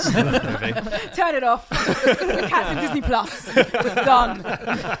my house. that movie. Turn it off. The cat's in Disney Plus. It's done.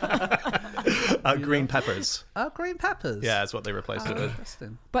 Green peppers. Oh, green peppers. Yeah, that's what they replaced it with.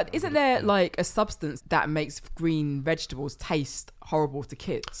 Interesting. But isn't there like a substance that makes green vegetables taste horrible to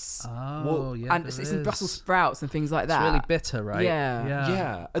kids? Oh, yeah. and there it's in is. Brussels sprouts and things like It's that. really bitter, right? Yeah.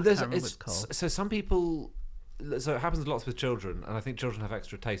 Yeah. And I there's, can't remember what it's, it's called. so some people. So it happens lots with children, and I think children have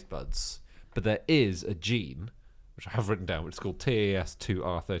extra taste buds. But there is a gene, which I have written down, which is called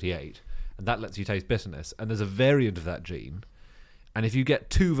TAS2R38, and that lets you taste bitterness. And there's a variant of that gene. And if you get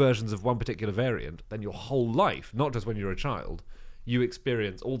two versions of one particular variant, then your whole life, not just when you're a child, you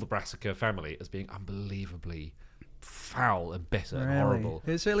experience all the Brassica family as being unbelievably foul and bitter and horrible.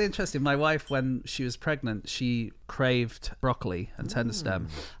 It was really interesting. My wife, when she was pregnant, she craved broccoli and tender stem,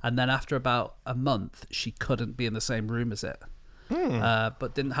 and then after about a month, she couldn't be in the same room as it.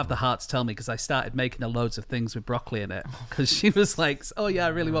 But didn't have the heart to tell me because I started making her loads of things with broccoli in it. Because she was like, "Oh yeah, I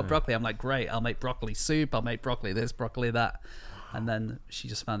really want broccoli." I'm like, "Great, I'll make broccoli soup. I'll make broccoli this, broccoli that." And then she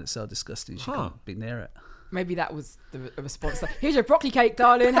just found it so disgusting she couldn't be near it. Maybe that was the response. Like, here's your broccoli cake,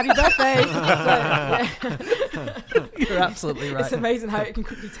 darling. Happy birthday. So, yeah. You're absolutely right. It's amazing how it can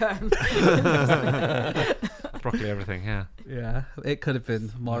quickly turn. Broccoli, everything, yeah. Yeah, it could have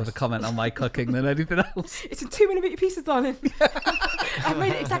been more of a comment on my cooking than anything else. It's in 2 millimeter pieces, darling. I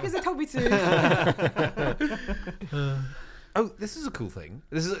made it exactly as they told me to. Oh, this is a cool thing.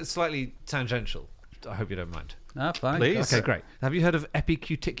 This is slightly tangential. I hope you don't mind. Ah, fine. Please. Okay, great. Have you heard of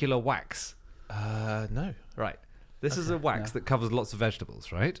epicuticular wax? No. Right. This is a wax that covers lots of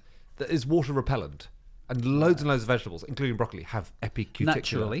vegetables, right? That is water repellent. And loads of vegetables, including broccoli, have epicuticular.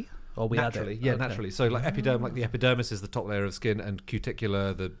 Naturally. Or we naturally, add it. yeah, Okay. naturally. So like epiderm, like the epidermis is the top layer of skin, and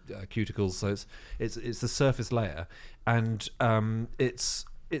cuticular, the cuticles. So it's the surface layer, and it's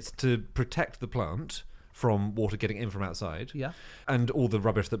to protect the plant from water getting in from outside. Yeah. And all the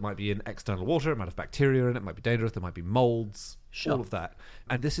rubbish that might be in external water. It might have bacteria in it. It might be dangerous. There might be molds. Sure. All of that.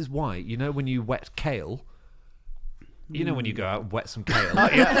 And this is why, you know, when you wet kale, You know when you go out and wet some kale.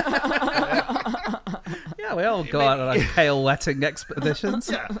 Yeah, we all go out on like kale wetting expeditions.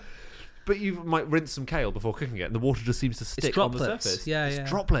 Yeah. But you might rinse some kale before cooking it, and the water just seems to stick on the droplets. surface. Yeah, it's yeah.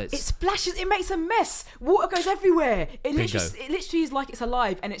 droplets. It splashes. It makes a mess. Water goes everywhere. It Bingo. literally is like it's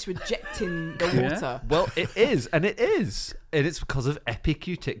alive and it's rejecting the water. Well, it is, and it's because of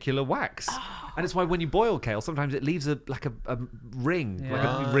epicuticular wax, and it's why when you boil kale, sometimes it leaves a ring, like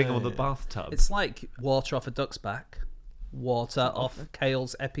a ring on the bathtub. It's like water off a duck's back. Water off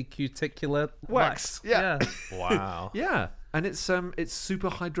kale's epicuticular wax. Yeah. Wow. Yeah, and it's super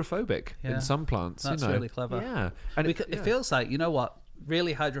hydrophobic Yeah. in some plants. That's really clever. Yeah, and It feels like, you know what,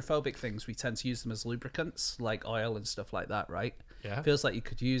 really hydrophobic things, we tend to use them as lubricants, like oil and stuff like that, right? Yeah. It feels like you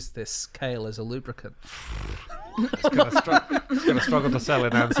could use this kale as a lubricant. it's going to struggle to sell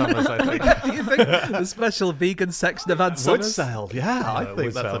in Ann Summers, I think. Do you think the special vegan section of Ann Would Summers? sell, yeah. I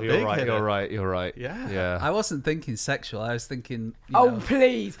think that's a big You're right. hitter. You're right. Yeah. I wasn't thinking sexual. I was thinking, Oh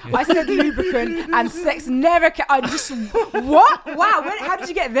please! I said lubricant and sex never. I just what? Wow! How did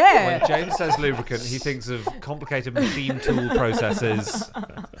you get there? When James says lubricant, he thinks of complicated machine tool processes.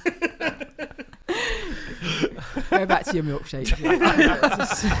 Go back to your milkshake.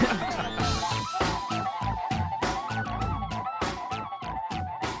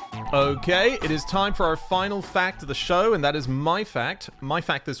 Okay, it is time for our final fact of the show, and that is my fact. My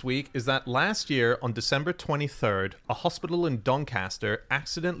fact this week is that last year, on December 23rd, a hospital in Doncaster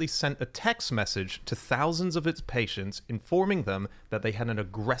accidentally sent a text message to thousands of its patients informing them that they had an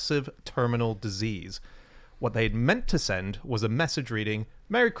aggressive terminal disease. What they had meant to send was a message reading,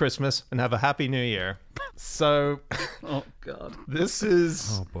 "Merry Christmas and have a Happy New Year." So, Oh, God. this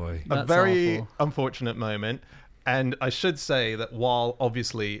is Oh boy. a That's very awful. unfortunate moment. And I should say that while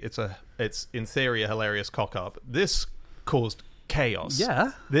obviously it's in theory a hilarious cock up, this caused chaos.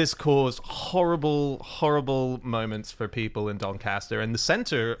 Yeah. This caused horrible moments for people in Doncaster, and the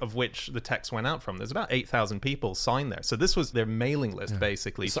centre of which the text went out from. There's about 8,000 people signed there. So this was their mailing list,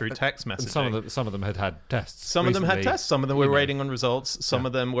 basically, through text And messaging. some of them had tests. Some of them had recently. tests. Some of them were waiting on results. Some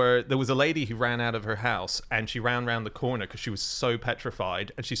of them were... There was a lady who ran out of her house and she ran around the corner because she was so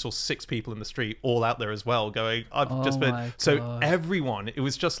petrified, and she saw 6 people in the street all out there as well going, I've just been... my So God. everyone, it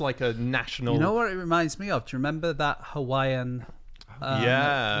was just like a national... You know what it reminds me of? Do you remember that Hawaiian...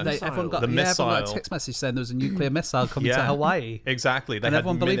 Yeah. everyone got, The everyone got a missile. text message saying there was a nuclear missile coming to Yeah. Hawaii. Exactly. They And had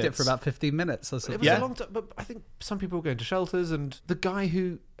everyone believed it minutes. for about 15 minutes or It something. was Yeah. a long time, but I think some people were going to shelters, and the guy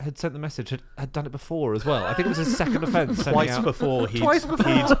who had sent the message had done it before as well. I think it was his second offence. sending Twice out- before he'd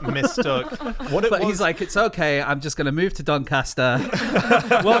mistook what it But was. he's like, it's okay, I'm just going to move to Doncaster.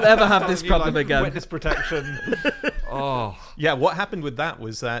 Won't ever have this You problem like again. Witness protection. Oh, Yeah, what happened with that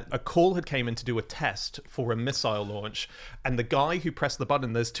was that a call had came in to do a test for a missile launch, and the guy who pressed the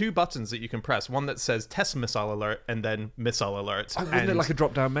button, there's 2 buttons that you can press, one that says test missile alert and then missile alert. isn't it like a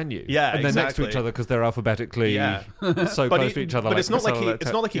drop-down menu? Yeah, and they're next to each exactly. other because they're alphabetically Yeah. so close to each other. But like it's not like missile alert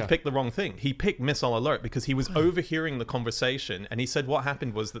it's not like he yeah. picked the wrong thing. He picked missile alert because he was overhearing the conversation, and he said what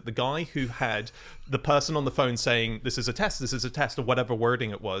happened was that the guy who had the person on the phone saying this is a test, or whatever wording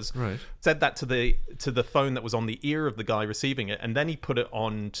it was, Right. said that to the phone that was on the ear of the guy receiving it, and then he put it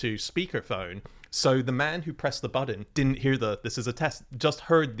on to speakerphone. So the man who pressed the button didn't hear this is a test, just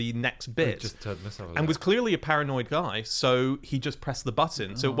heard the next bit. Just turned missile alert. And was clearly a paranoid guy, so he just pressed the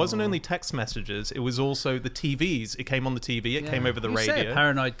button. So it wasn't only text messages, it was also the TVs. It came on the TV, it came over the You say a radio.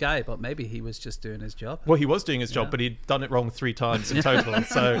 paranoid guy, but maybe he was just doing his job. Well, he was doing his job, but he'd done it wrong 3 times in total.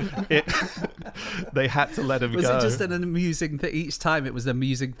 So they had to let him Was go. it just an amusing thing? Each time it was an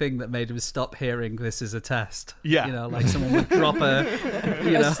amusing thing that made him stop hearing this is a test. Yeah. You know, like someone would drop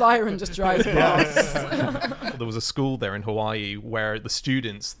A siren just drives past. There was a school there in Hawaii where the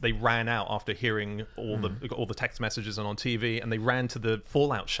students, they ran out after hearing all the text messages and on TV, and they ran to the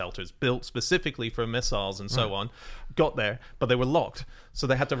fallout shelters built specifically for missiles and so on. Got there, but they were locked, so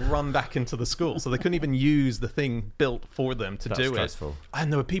they had to run back into the school. So they couldn't even use the thing built for them to That's do stressful. it.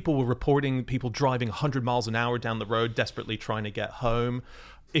 And there were people reporting people driving 100 miles an hour down the road, desperately trying to get home.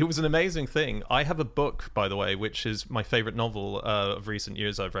 It was an amazing thing. I have a book, by the way, which is my favorite novel of recent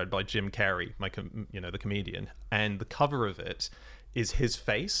years I've read by Jim Carrey, the comedian. And the cover of it is his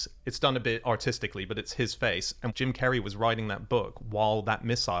face. It's done a bit artistically, but it's his face. And Jim Carrey was writing that book while that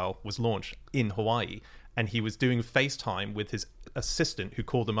missile was launched in Hawaii. And he was doing FaceTime with his assistant who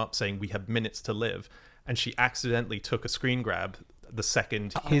called him up saying, "We have minutes to live." And she accidentally took a screen grab the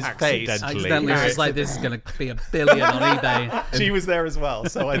second his face. Accidentally was like, this is going to be $1 billion on eBay. She was there as well,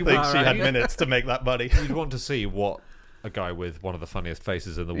 so I think she had minutes to make that money. You'd want to see what a guy with one of the funniest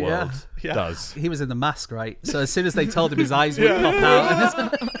faces in the Yeah. world Yeah. does. He was in the mask, right? So as soon as they told him his eyes would pop out,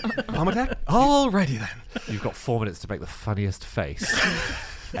 and Palm attack? Alrighty then. You've got 4 minutes to make the funniest face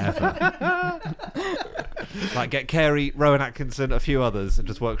ever. Like, get Carey, Rowan Atkinson, a few others, and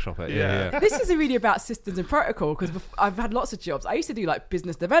just workshop it. Yeah. This is really about systems and protocol, because I've had lots of jobs. I used to do like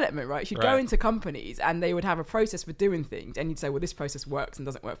business development, right? You'd go into companies and they would have a process for doing things, and you'd say, well, this process works and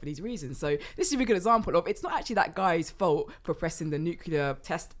doesn't work for these reasons. So this is a really good example of, it's not actually that guy's fault for pressing the nuclear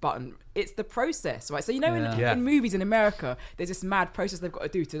test button. It's the process, right? So, you know, in movies in America, there's this mad process they've got to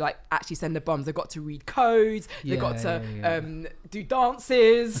do to like actually send the bombs. They've got to read codes. They've got to do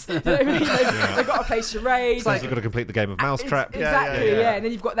dances. You know what I mean? They've got to play charades. Like, you've got to complete the game of Mousetrap. Exactly, yeah. And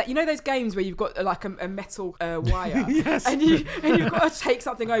then you've got that. You know those games where you've got like a metal wire, and you've got to take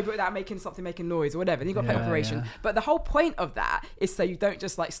something over without making noise or whatever. And you've got to put operation. But the whole point of that is so you don't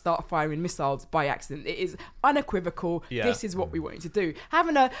just like start firing missiles by accident. It is unequivocal. Yeah. This is what we want you to do.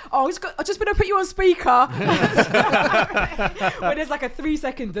 Having I just want to put you on speaker. When there's like a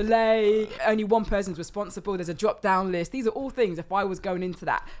 3-second delay, only one person's responsible. There's a drop down list. These are all things. If I was going into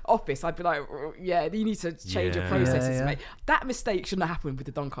that office, I'd be like, yeah, you need to change your processes, mate. That mistake shouldn't have happened with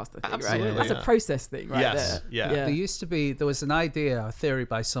the Doncaster thing, right? That's a process thing, right there. Yeah. There was an idea, a theory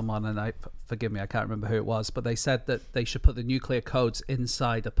by someone, and forgive me, I can't remember who it was, but they said that they should put the nuclear codes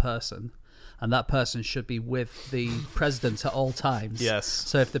inside a person. And that person should be with the president at all times. Yes.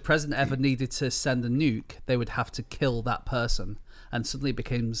 So if the president ever needed to send a nuke, they would have to kill that person. And suddenly it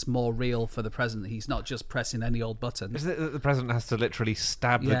becomes more real for the president. He's not just pressing any old button. The president has to literally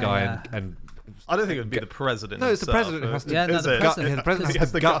stab the guy and I don't think it would be the president. No, it's the president who has to. The president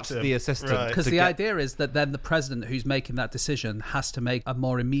has to gut the assistant. Because the idea is that then the president who's making that decision has to make a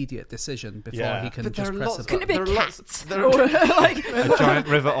more immediate decision before he can just press a button. Couldn't it be a cat? A giant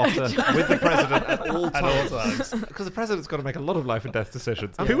river otter with the president at all times. Because the president's got to make a lot of life and death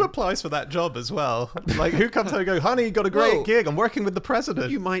decisions. Who applies for that job as well? Like, who comes home and goes, honey, got a great gig, I'm working with the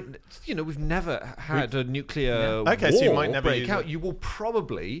president. You might, we've never had a nuclear war so you might never break out. You will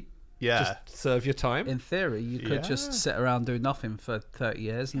probably just serve your time. In theory, you could just sit around doing nothing for 30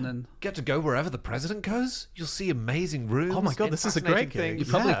 years and then get to go wherever the president goes. You'll see amazing rooms. Oh my god, this is a great thing. You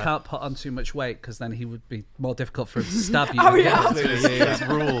probably can't put on too much weight because then he would be more difficult for him to stab you. There's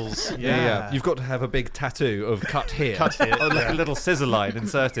rules. You've got to have a big tattoo of cut here. Like a little scissor line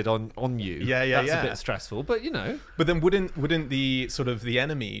inserted on you. That's a bit stressful, but But then wouldn't the sort of the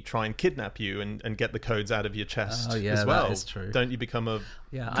enemy try and kidnap you and get the codes out of your chest as well? That is true. Don't you become a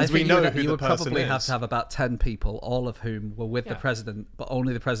I think you would probably have to have about 10 people, all of whom were with the president, but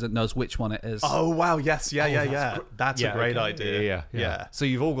only the president knows which one it is. Oh wow, yes, that's a great idea. Yeah. So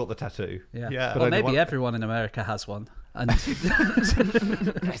you've all got the tattoo. Yeah. Well, maybe everyone in America has one. And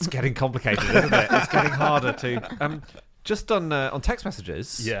it's getting complicated, isn't it? It's getting harder to. Just on text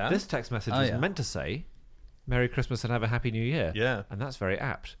messages. This text message is meant to say, "Merry Christmas and have a Happy New Year." Yeah, and that's very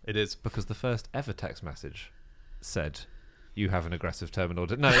apt. It is, because the first ever text message said, "You have an aggressive terminal."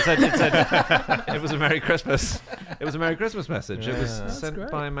 No, it said it was a Merry Christmas. It was a Merry Christmas message. It was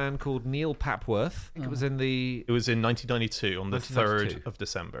sent by a man called Neil Papworth. It was in 1992 on the 3rd of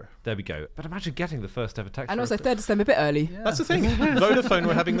December. There we go. But imagine getting the first ever text. And also 3rd December, a bit early. Yeah. That's the thing. Vodafone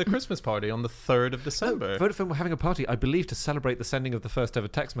were having the Christmas party on the 3rd of December. Vodafone were having a party, I believe, to celebrate the sending of the first ever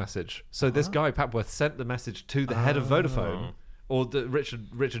text message. So this guy Papworth sent the message to the head of Vodafone. Or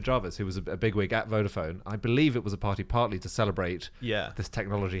Richard Jarvis, who was a bigwig at Vodafone. I believe it was a party partly to celebrate this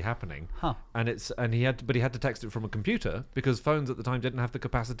technology happening. And he had to text it from a computer because phones at the time didn't have the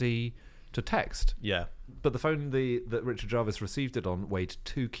capacity to text. Yeah. But the phone that Richard Jarvis received it on weighed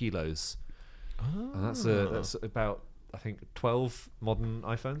 2 kilos. And that's about, I think, 12 modern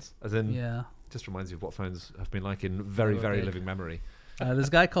iPhones. As in, just reminds you of what phones have been like in very, very living memory. There's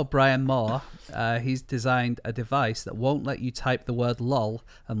a guy called Brian Moore. He's designed a device that won't let you type the word lol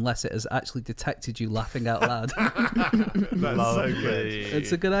unless it has actually detected you laughing out loud. That's so good.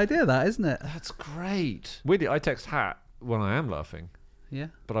 It's a good idea, that, isn't it? That's great. Weirdly, I text hat when I am laughing. Yeah.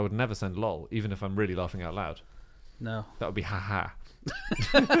 But I would never send lol, even if I'm really laughing out loud. No. That would be ha-ha.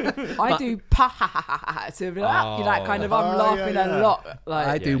 I do pa ha ha ha ha. So that kind of, I'm laughing a lot. Like,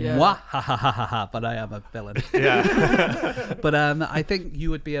 I do mwah ha ha ha ha, but I am a villain. Yeah. But I think you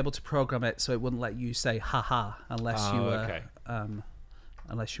would be able to program it so it wouldn't let you say ha ha unless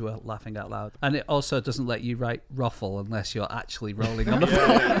you were laughing out loud. And it also doesn't let you write ruffle unless you're actually rolling on the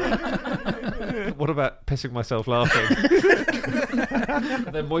floor. What about pissing myself laughing?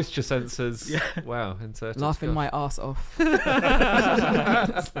 Their moisture sensors. Yeah. Wow, inserted. Laughing my ass off.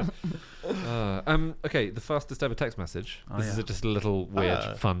 Okay, the fastest ever text message. This is just a little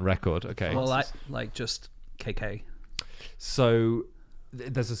weird, fun record. Okay. Well, like just KK. So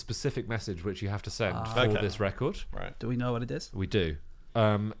there's a specific message which you have to send for this record. Right. Do we know what it is? We do.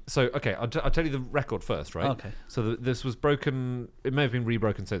 So, okay, I'll tell you the record first, right? Okay. So this was broken. It may have been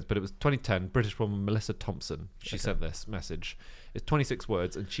rebroken since, but it was 2010. British woman Melissa Thompson. She sent this message. It's 26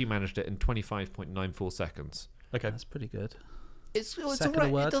 words, and she managed it in 25.94 seconds. Okay. That's pretty good. It's Second all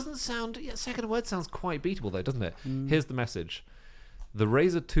right. word. It doesn't sound. Yeah, second word sounds quite beatable, though, doesn't it? Here's the message. The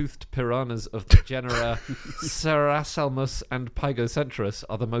razor-toothed piranhas of the genera Cerasalmus and Pygocentris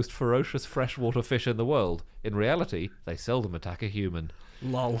are the most ferocious freshwater fish in the world. In reality, they seldom attack a human.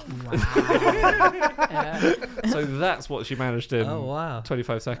 Lol. So that's what she managed in Oh, wow.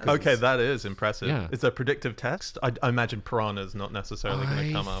 25 seconds. Okay, that is impressive. Yeah. Is there a predictive test? I imagine piranha's not necessarily going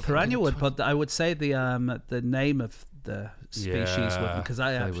to come up. Piranha would, but I would say the name of the species Yeah, wouldn't, because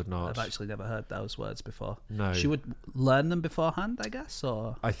they would not. I've actually never heard those words before. No. She would learn them beforehand, I guess,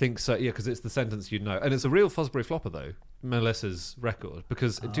 or I think so, yeah, because it's the sentence you'd know. And it's a real Fosbury flopper, though, Melissa's record,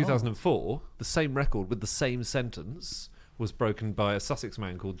 because in 2004, the same record with the same sentence was broken by a Sussex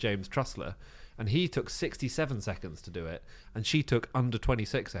man called James Trussler, and he took 67 seconds to do it, and she took under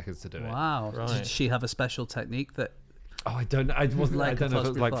 26 seconds to do it. wow. Right. Did she have a special technique that? Oh, I don't know. I don't know if it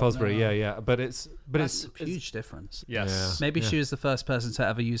was like Fosbury. No. Yeah. But it's That's a huge difference. Yes. Maybe she was the first person to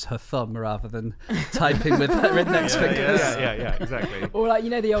ever use her thumb rather than typing with her index fingers. Yeah, exactly. Or like,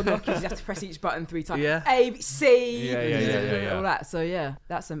 you know, the old Nokias, you have to press each button 3 times. Yeah. A, B, C. Yeah. All that. So yeah,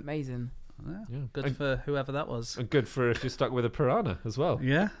 that's amazing. Yeah, good for whoever that was. And good for if you're stuck with a piranha as well,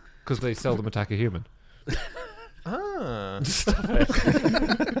 Yeah. because they seldom attack a human. Ah.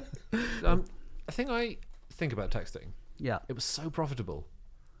 A thing I think about texting, Yeah. it was so profitable.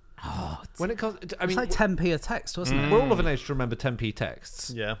 Oh, When it comes, I it's mean, like 10p a text, wasn't it? we're all of an age to remember 10p texts.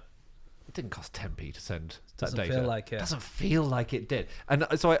 Yeah. It didn't cost 10p to send Doesn't that data. feel like it. Doesn't feel like it did. And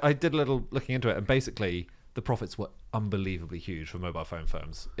so I did a little looking into it, and basically the profits were unbelievably huge for mobile phone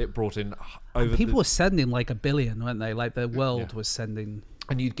firms. It brought in over People were sending like 1 billion, weren't they? Like the world Yeah. was sending.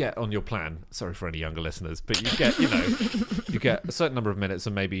 and you'd get on your plan. Sorry for any younger listeners, but you get you get a certain number of minutes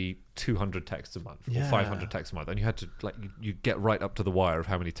and maybe 200 texts a month or Yeah. 500 texts a month, and you had to you get right up to the wire of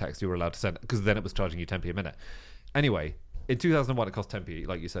how many texts you were allowed to send, because then it was charging you 10p a minute. Anyway, in 2001 it cost 10p,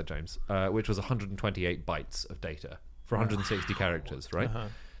 like you said, James, which was 128 bytes of data for 160 characters, right?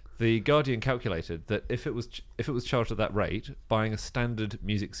 The Guardian calculated that if it was charged at that rate, buying a standard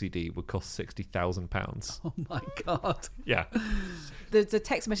music CD would cost £60,000. Oh my god! Yeah, The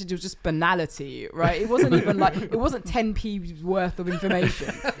text message was just banality, right? It wasn't even like, it wasn't 10p worth of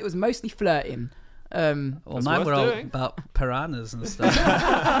information. It was mostly flirting. Well, That's mine worth were all doing. about piranhas and stuff.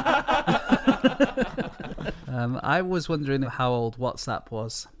 I was wondering how old WhatsApp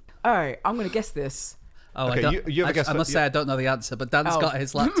was. All right, I'm going to guess this. Oh, Okay, I, don't, you have a guess I for- must say I don't know the answer, but Dan's Oh. got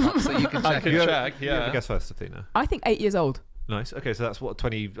his laptop, so you can check can it. check, You have yeah. a guess first, Athena. I think 8 years old. Nice. Okay, so that's what,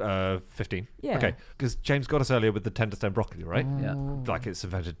 2015? Yeah. Okay, because James got us earlier with the 10 to stem broccoli, right? Yeah. Like it's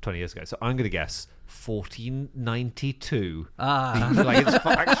invented 20 years ago. So I'm going to guess 1492. Ah, Like it's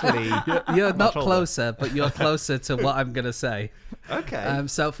actually... you're not much older. closer, but you're closer to what I'm going to say. Okay.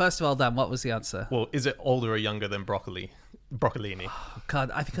 So first of all, Dan, what was the answer? Well, is it older or younger than broccolini? God, because That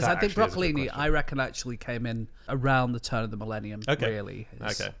I think actually is a good broccolini, question. I reckon, actually came in around the turn of the millennium. Okay. Really.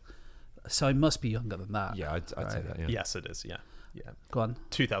 It's- Okay. So it must be younger than that. Yeah, I'd say Right. that, yeah. Yes, it is. Yeah. Go on.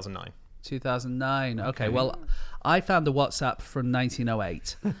 2009. 2009. Okay, well, I found a WhatsApp from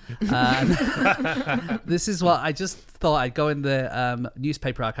 1908. And this is what I just thought. I'd go in the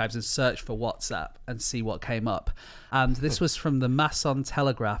newspaper archives and search for WhatsApp and see what came up. And this was from the Mason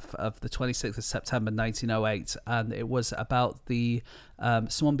Telegraph of the 26th of September 1908, and it was about the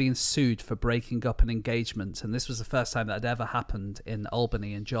someone being sued for breaking up an engagement. And this was the first time that had ever happened in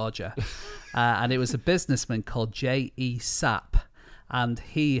Albany in Georgia. And it was a businessman called J.E. Sapp. And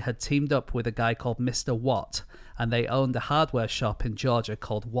he had teamed up with a guy called Mr. Watt, and they owned a hardware shop in Georgia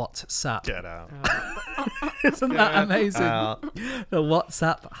called WhatsApp. Get out. Isn't that amazing? out. The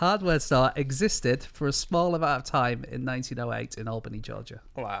WhatsApp hardware store existed for a small amount of time in 1908 in Albany, Georgia.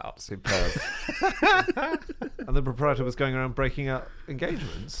 Wow. Superb. And the proprietor was going around breaking up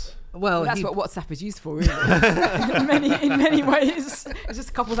engagements. Well, That's he, what WhatsApp is used for, isn't it? in many ways. It's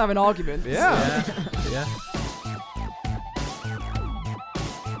just couples having arguments. Yeah. yeah.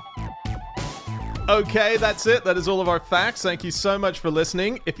 Okay, that's it. That is all of our facts. Thank you so much for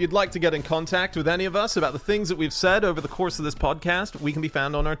listening. If you'd like to get in contact with any of us about the things that we've said over the course of this podcast, we can be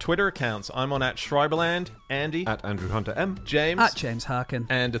found on our Twitter accounts. I'm on @Schreiberland, Andy, At Andrew Hunter M. James, At James Harkin.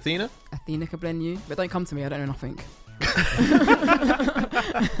 and Athena. Athena can blend you, but don't come to me. I don't know nothing.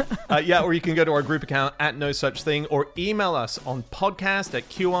 Yeah, or you can go to our group account at No Such Thing, or email us on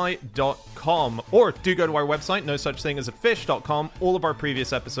podcast@qi.com, or do go to our website, nosuchthingasafish.com. All of our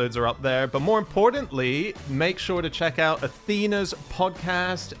previous episodes are up there. But more importantly, make sure to check out Athena's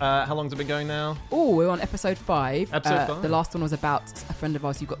podcast. How long's it been going now? Oh, we're on episode 5. Episode 5. The last one was about a friend of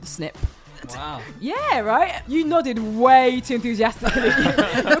ours who got the snip. Wow. Yeah, right? You nodded way too enthusiastically.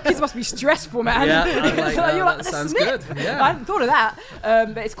 Your kids must be stressful, man. Yeah, I'm like, So you're that "The sounds snip?" good. Yeah. I hadn't thought of that.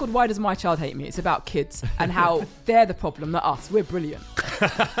 But it's called Why Does My Child Hate Me? It's about kids and how they're the problem, not us. We're brilliant.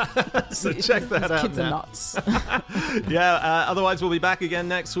 So check that out Kids now. are nuts. Yeah, otherwise we'll be back again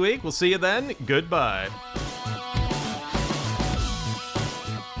next week. We'll see you then. Goodbye.